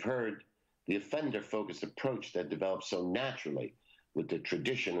 as we've heard, the offender-focused approach that developed so naturally with the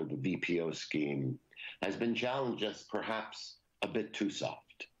tradition of the BPO scheme has been challenged as perhaps a bit too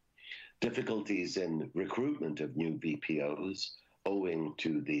soft. Difficulties in recruitment of new BPOs owing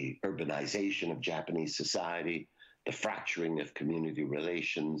to the urbanization of Japanese society, the fracturing of community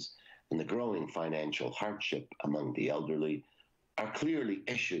relations, and the growing financial hardship among the elderly are clearly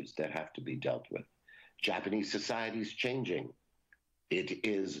issues that have to be dealt with. Japanese society is changing. It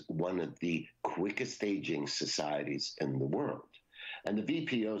is one of the quickest aging societies in the world. And the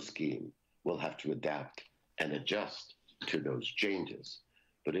BPO scheme will have to adapt and adjust to those changes.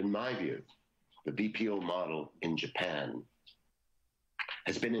 But in my view, the BPO model in Japan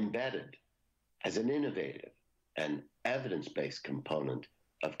has been embedded as an innovative and evidence-based component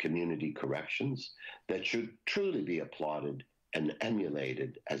of community corrections that should truly be applauded and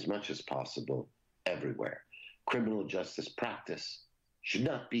emulated as much as possible everywhere. Criminal justice practice should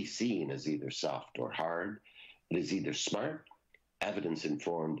not be seen as either soft or hard. It is either smart,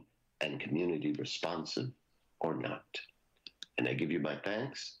 evidence-informed, and community responsive, or not. And I give you my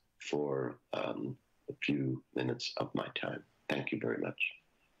thanks for a few minutes of my time. Thank you very much.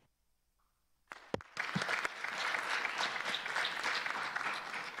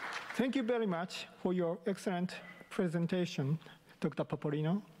 Thank you very much for your excellent presentation, Dr.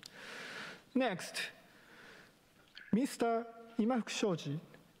 Porporino. Next, Mr. Imafuku Shoji,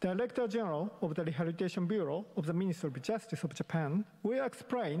 Director General of the Rehabilitation Bureau of the Ministry of Justice of Japan, will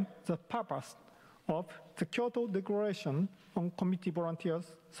explain the purpose of the Kyoto Declaration on Community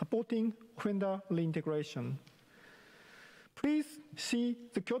Volunteers Supporting Offender Reintegration. Please see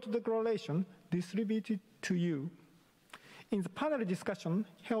the Kyoto Declaration distributed to you. In the panel discussion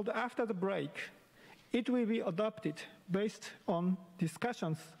held after the break, it will be adopted based on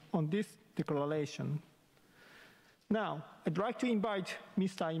discussions on this declaration. Now, I'd like to invite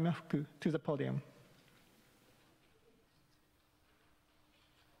Mr. Imafuku to the podium.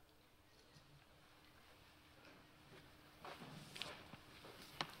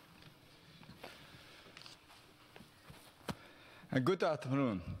 Good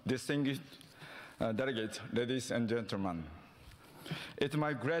afternoon, distinguished delegates, ladies and gentlemen. It's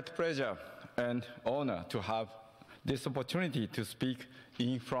my great pleasure and honor to have this opportunity to speak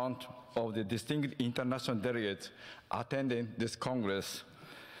in front of the distinguished international delegates attending this Congress,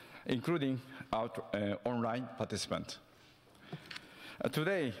 including our online participants.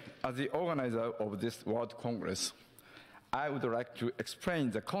 Today, as the organizer of this World Congress, I would like to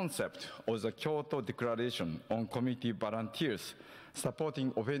explain the concept of the Kyoto Declaration on Community Volunteers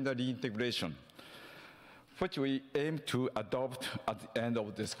Supporting Offender Reintegration, which we aim to adopt at the end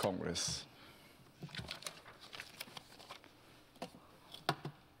of this Congress.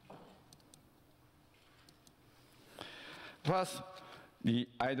 First,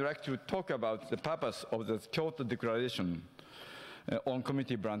 I'd like to talk about the purpose of the Kyoto Declaration on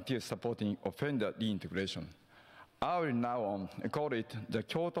Community Volunteers Supporting Offender Reintegration. I will now call it the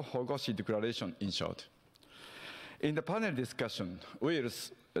Kyoto Hogoshi Declaration in short. In the panel discussion, we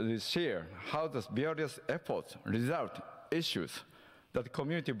will share how the various efforts, result, issues that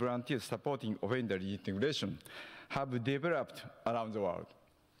community volunteers supporting offender reintegration have developed around the world.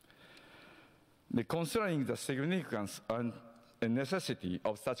 Concerning the significance and necessity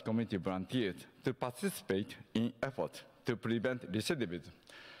of such community volunteers to participate in efforts to prevent recidivism,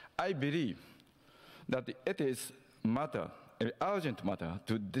 I believe that it is an urgent matter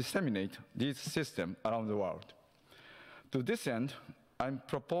to disseminate this system around the world. To this end, I'm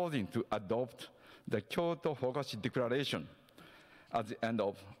proposing to adopt the Kyoto Hogoshi Declaration at the end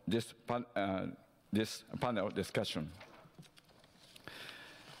of this panel discussion.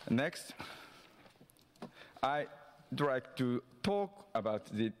 Next, I'd like to talk about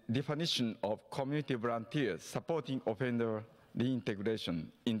the definition of community volunteers supporting offender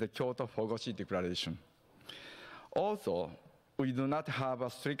reintegration in the Kyoto Hogoshi Declaration. Also, we do not have a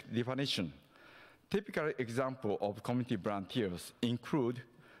strict definition. Typical examples of community volunteers include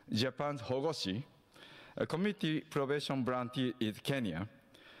Japan's Hogoshi, a community probation volunteer in Kenya,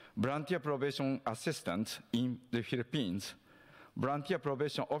 volunteer probation assistants in the Philippines, volunteer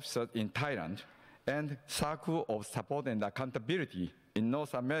probation officers in Thailand, and Circle of Support and Accountability in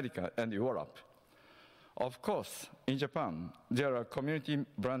North America and Europe. Of course, in Japan, there are community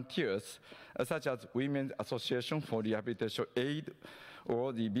volunteers such as Women's Association for Rehabilitation Aid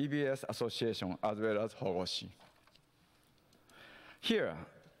or the BBS Association, as well as Hogoshi. Here,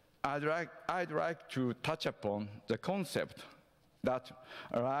 I'd like to touch upon the concept that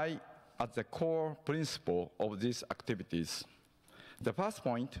lie at the core principle of these activities. The first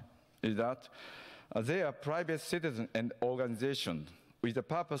point is that they are private citizens and organizations with the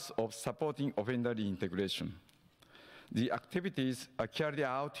purpose of supporting offender reintegration. The activities are carried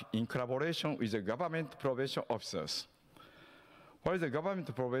out in collaboration with the government probation officers. While the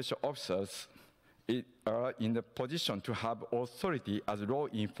government probation officers are in the position to have authority as law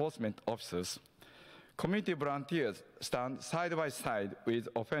enforcement officers, community volunteers stand side by side with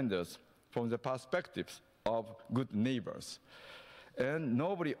offenders from the perspectives of good neighbors, and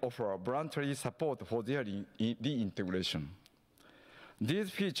nobody offers voluntary support for their reintegration.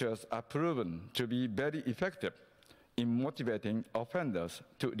 These features are proven to be very effective in motivating offenders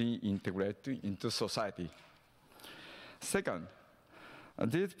to reintegrate into society. Second,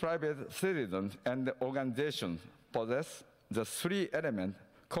 these private citizens and organizations possess the three elements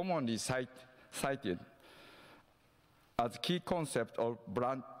commonly cited as key concepts of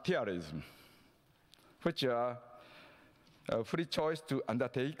volunteerism, which are free choice to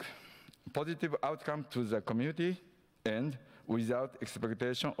undertake, positive outcome to the community, and without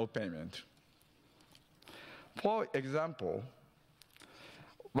expectation of payment. For example,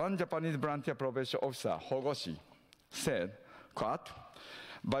 one Japanese volunteer probation officer, Hogoshi, said, quote,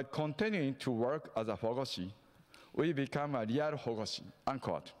 "By continuing to work as a Hogoshi, we become a real Hogoshi,"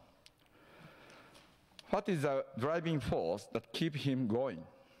 unquote. What is the driving force that keeps him going?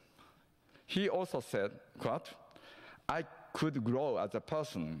 He also said, quote, "I could grow as a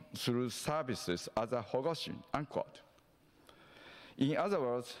person through services as a Hogoshi," unquote. In other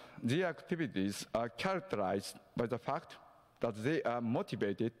words, these activities are characterized by the fact that they are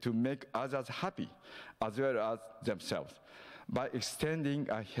motivated to make others happy as well as themselves by extending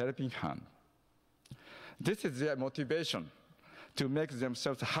a helping hand. This is their motivation, to make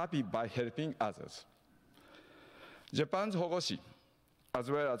themselves happy by helping others. Japan's Hogoshi, as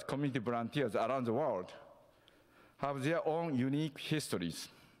well as community volunteers around the world, have their own unique histories.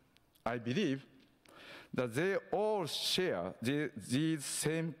 I believe that they all share these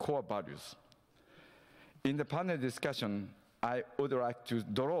same core values. In the panel discussion, I would like to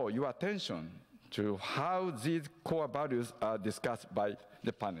draw your attention to how these core values are discussed by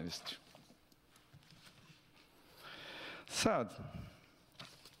the panelists. Third,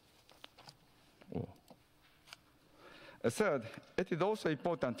 it is also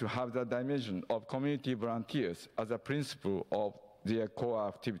important to have the dimension of community volunteers as a principle of their core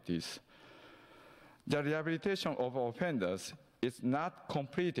activities. The rehabilitation of offenders is not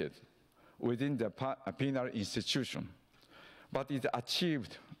completed within the penal institution, but is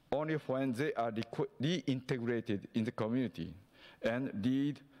achieved only when they are reintegrated in the community and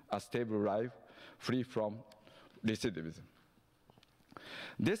lead a stable life free from recidivism.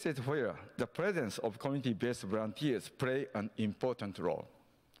 This is where the presence of community-based volunteers play an important role.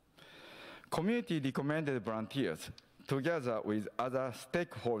 Community-recommended volunteers, together with other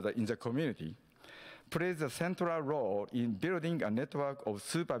stakeholders in the community, plays a central role in building a network of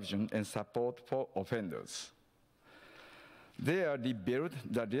supervision and support for offenders. They rebuild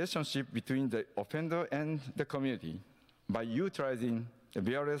the relationship between the offender and the community by utilizing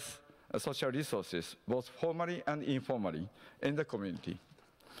various social resources, both formally and informally, in the community.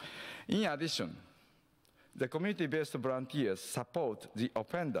 In addition, the community-based volunteers support the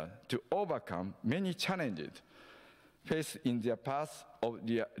offender to overcome many challenges faced in their path of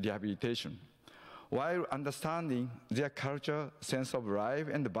rehabilitation, while understanding their culture, sense of life,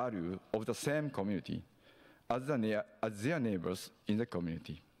 and value of the same community as their neighbors in the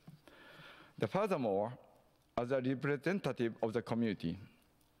community. Furthermore, as a representative of the community,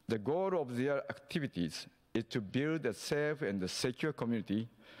 the goal of their activities is to build a safe and secure community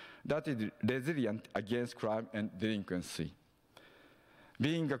that is resilient against crime and delinquency.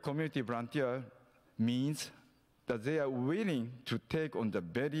 Being a community volunteer means that they are willing to take on the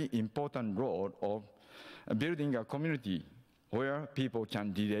very important role of building a community where people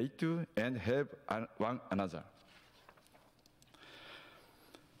can relate to and help one another.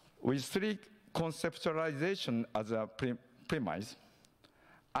 With three conceptualization as a premise,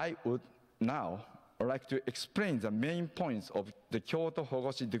 I would now like to explain the main points of the Kyoto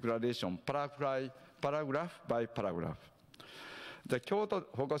Hogoshi Declaration paragraph by paragraph. The Kyoto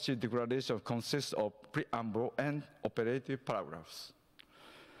Hogoshi Declaration consists of preamble and operative paragraphs.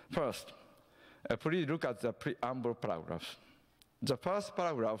 First, please look at the preamble paragraph. The first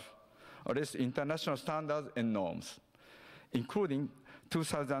paragraph lists international standards and norms, including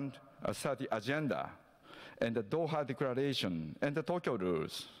 2030 Agenda and the Doha Declaration and the Tokyo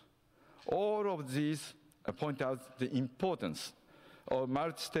Rules. All of these point out the importance of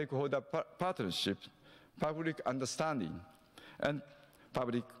multi-stakeholder partnership, public understanding, and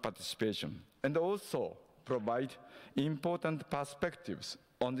public participation, and also provide important perspectives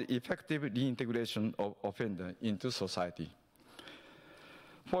on the effective reintegration of offenders into society.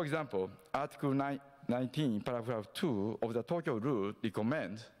 For example, Article 19, Paragraph 2 of the Tokyo Rule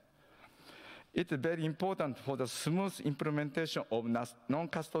recommends it is very important for the smooth implementation of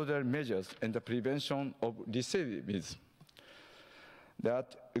non-custodial measures and the prevention of recidivism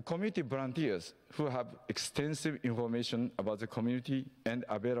that community volunteers who have extensive information about the community and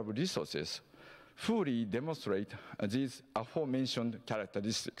available resources fully demonstrate these aforementioned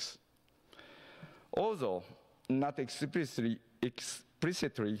characteristics. Although not explicitly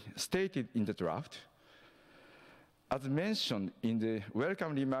stated in the draft, as mentioned in the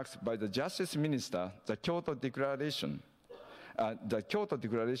welcome remarks by the Justice Minister, the Kyoto Declaration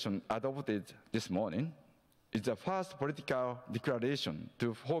adopted this morning is the first political declaration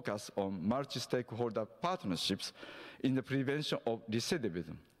to focus on multi-stakeholder partnerships in the prevention of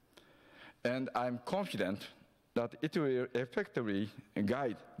recidivism. And I'm confident that it will effectively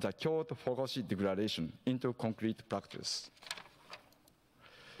guide the Kyoto Hogoshi Declaration into concrete practice.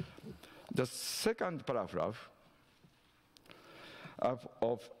 The second paragraph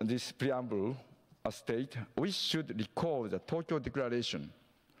of this preamble states we should recall the Tokyo Declaration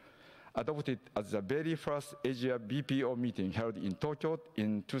adopted at the very first Asia BPO meeting held in Tokyo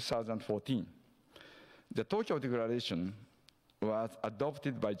in 2014. The Tokyo Declaration was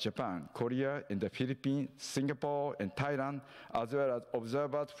adopted by Japan, Korea, and the Philippines, Singapore, and Thailand, as well as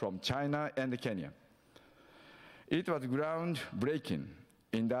observers from China and Kenya. It was groundbreaking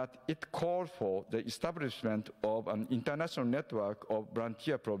in that it called for the establishment of an international network of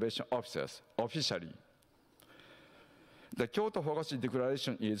volunteer probation officers officially. The Kyoto Hogoshi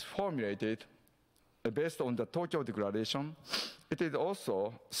Declaration is formulated based on the Tokyo Declaration. It is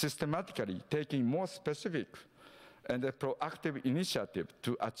also systematically taking more specific and a proactive initiative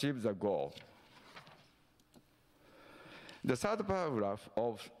to achieve the goal. The third paragraph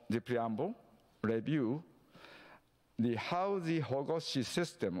of the preamble reviews how the Hogoshi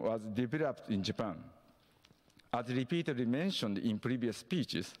system was developed in Japan. As repeatedly mentioned in previous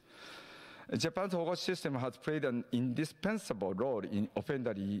speeches, Japan's Hogoshi system has played an indispensable role in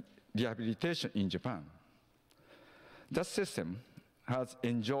offender rehabilitation in Japan. The system has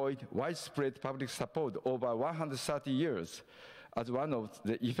enjoyed widespread public support over 130 years as one of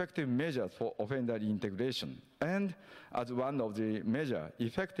the effective measures for offender reintegration and as one of the measures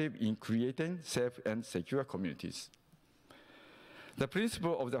effective in creating safe and secure communities. The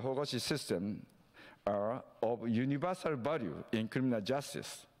principles of the Hogoshi system are of universal value in criminal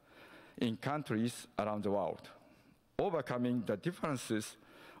justice in countries around the world, overcoming the differences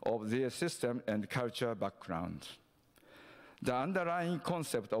of their system and cultural background. The underlying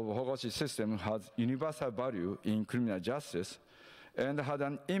concept of Hogoshi system has universal value in criminal justice and had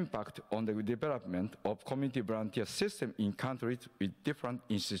an impact on the development of community volunteer system in countries with different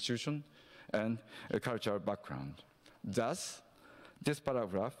institutions and cultural background. Thus, this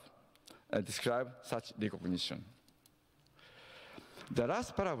paragraph describes such recognition. The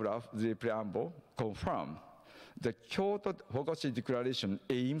last paragraph of the preamble confirms the Kyoto Hogoshi Declaration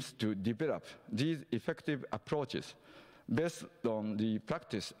aims to develop these effective approaches based on the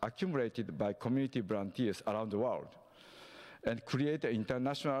practice accumulated by community volunteers around the world and create an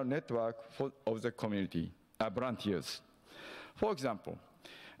international network of the community volunteers. For example,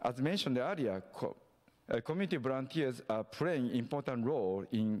 as mentioned earlier, community volunteers are playing an important role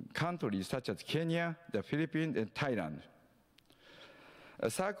in countries such as Kenya, the Philippines, and Thailand. A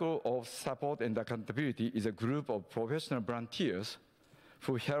circle of support and accountability is a group of professional volunteers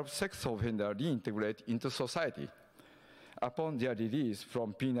who help sex offenders reintegrate into society upon their release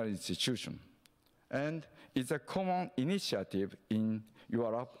from penal institution, and is a common initiative in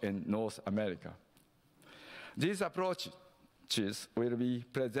Europe and North America. These approaches will be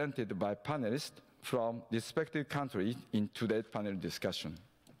presented by panelists from respective countries in today's panel discussion.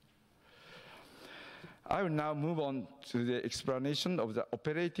 I will now move on to the explanation of the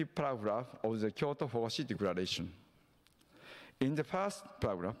operative paragraph of the Kyoto Fogoshi Declaration. In the first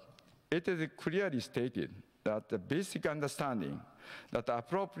paragraph, it is clearly stated that the basic understanding that the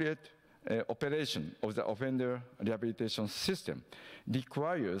appropriate operation of the offender rehabilitation system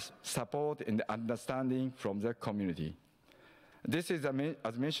requires support and understanding from the community. This is,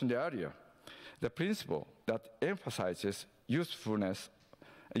 as mentioned earlier, the principle that emphasizes usefulness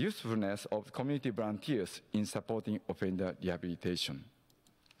of community volunteers in supporting offender rehabilitation.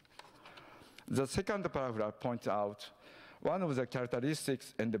 The second paragraph points out one of the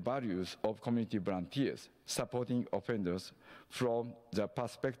characteristics and the values of community volunteers supporting offenders from the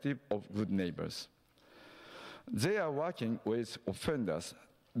perspective of good neighbors. They are working with offenders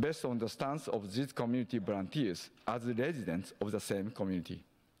based on the stance of these community volunteers as residents of the same community.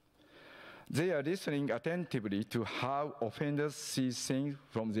 They are listening attentively to how offenders see things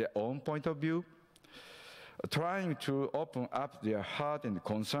from their own point of view, trying to open up their heart and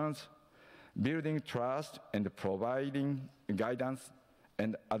concerns, building trust and providing guidance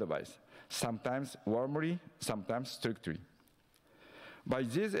and advice, sometimes warmly, sometimes strictly. By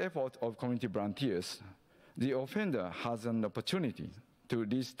these efforts of community volunteers, the offender has an opportunity to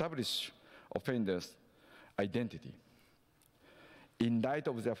reestablish offender's identity. In light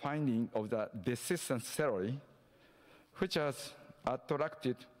of the finding of the desistance theory, which has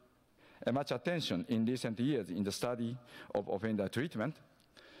attracted much attention in recent years in the study of offender treatment,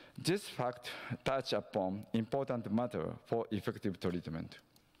 this fact touches upon important matter for effective treatment.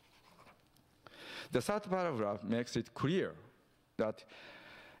 The third paragraph makes it clear that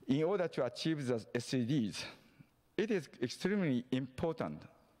in order to achieve the SDGs, it is extremely important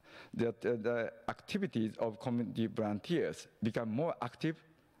that the activities of community volunteers become more active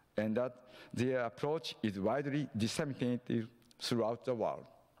and that their approach is widely disseminated throughout the world.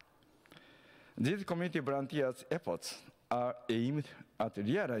 These community volunteers' efforts are aimed at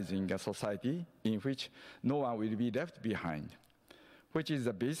realizing a society in which no one will be left behind, which is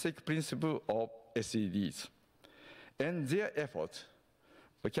the basic principle of SDGs. And their efforts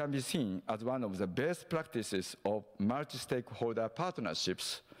can be seen as one of the best practices of multi-stakeholder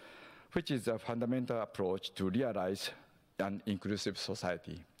partnerships, which is a fundamental approach to realize an inclusive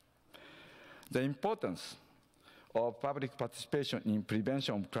society. The importance of public participation in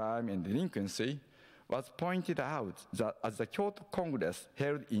prevention of crime and delinquency was pointed out at the Kyoto Congress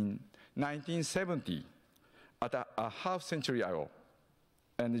held in 1970, at a half century ago.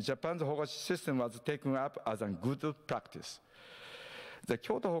 And Japan's Hogoshi system was taken up as a good practice. The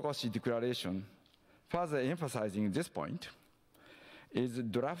Kyoto Hogoshi Declaration, further emphasizing this point, is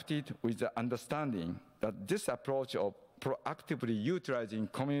drafted with the understanding that this approach of proactively utilizing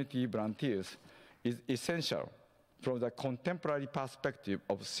community volunteers is essential from the contemporary perspective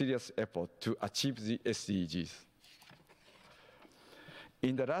of serious effort to achieve the SDGs.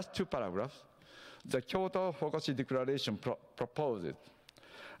 In the last two paragraphs, the Kyoto Hogoshi Declaration proposes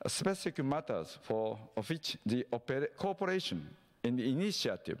specific matters of which the cooperation and the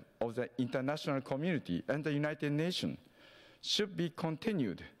initiative of the international community and the United Nations should be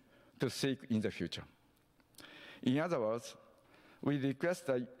continued to seek in the future. In other words, we request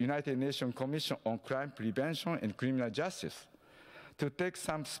the United Nations Commission on Crime Prevention and Criminal Justice to take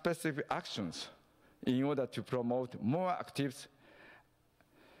some specific actions in order to promote more activities,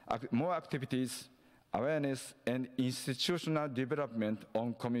 awareness, and institutional development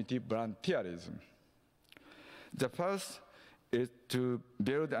on community volunteerism. The first is to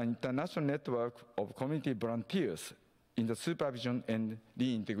build an international network of community volunteers in the supervision and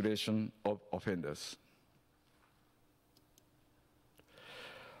reintegration of offenders.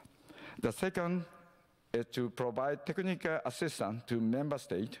 The second is to provide technical assistance to member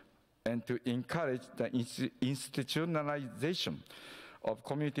states and to encourage the institutionalization of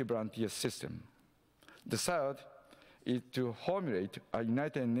community volunteer system. The third is to formulate a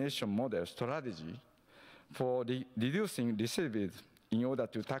United Nations model strategy for reducing recidivism in order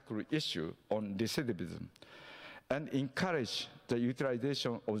to tackle issues on recidivism and encourage the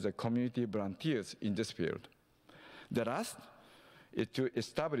utilization of the community volunteers in this field. The last is to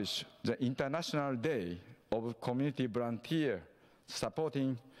establish the International Day of Community Volunteer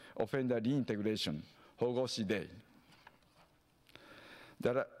Supporting Offender Reintegration, Hogoshi Day.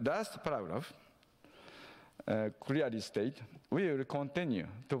 The last paragraph clearly states we will continue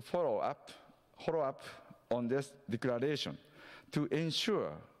to follow up on this declaration to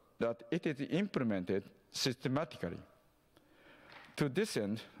ensure that it is implemented systematically. To this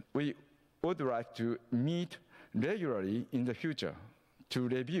end, we would like to meet regularly in the future to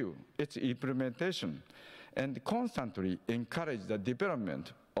review its implementation and constantly encourage the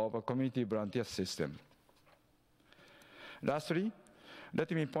development of a community volunteer system. Lastly,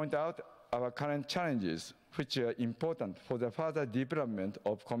 let me point out our current challenges, which are important for the further development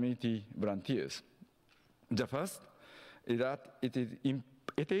of community volunteers. The first is that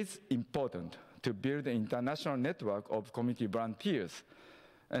it is important to build an international network of community volunteers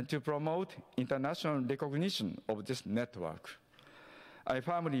and to promote international recognition of this network. I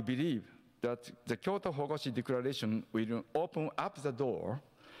firmly believe that the Kyoto Hogoshi Declaration will open up the door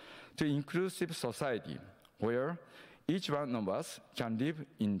to inclusive society where each one of us can live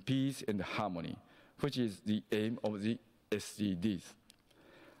in peace and harmony, which is the aim of the SDGs.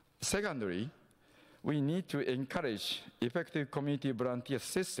 Secondly, we need to encourage effective community volunteer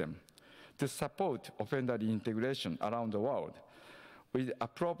system to support offender reintegration around the world with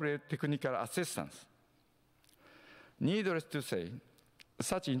appropriate technical assistance. Needless to say,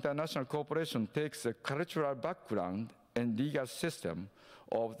 such international cooperation takes the cultural background and legal system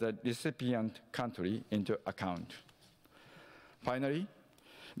of the recipient country into account. Finally,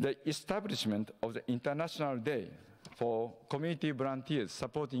 the establishment of the International Day for Community Volunteers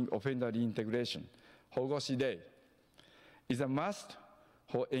Supporting Offender Reintegration, Hogoshi Day, is a must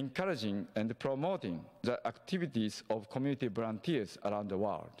for encouraging and promoting the activities of community volunteers around the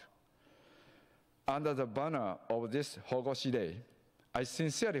world. Under the banner of this Hogoshi Day, I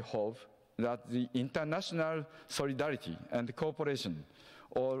sincerely hope that the international solidarity and cooperation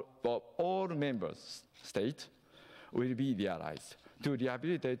of all member states will be realized to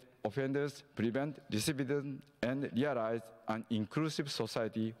rehabilitate offenders, prevent recidivism, and realize an inclusive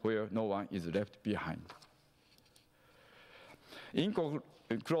society where no one is left behind. In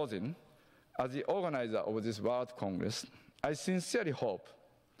closing, as the organizer of this World Congress, I sincerely hope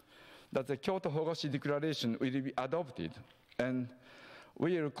that the Kyoto Hogoshi Declaration will be adopted and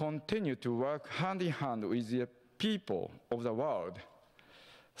we will continue to work hand in hand with the people of the world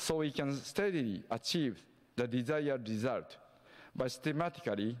so we can steadily achieve the desired result by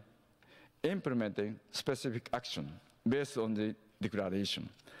systematically implementing specific action based on the declaration.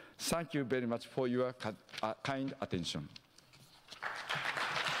 Thank you very much for your kind attention.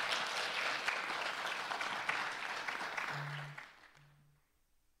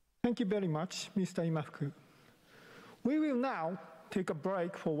 Thank you very much, Mr. Imafuku. We will now take a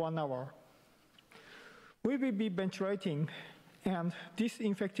break for 1 hour. We will be ventilating and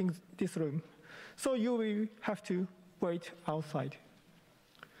disinfecting this room, so you will have to wait outside.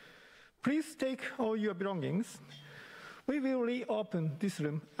 Please take all your belongings. We will reopen this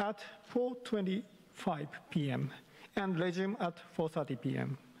room at 4:25 p.m. and resume at 4:30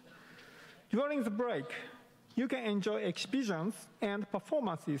 p.m. During the break, you can enjoy exhibitions and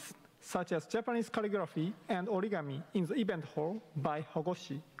performances such as Japanese calligraphy and origami in the event hall by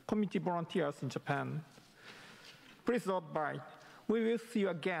Hogoshi, community volunteers in Japan. Please stop by. We will see you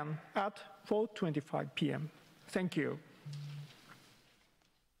again at 4:25 p.m. Thank you.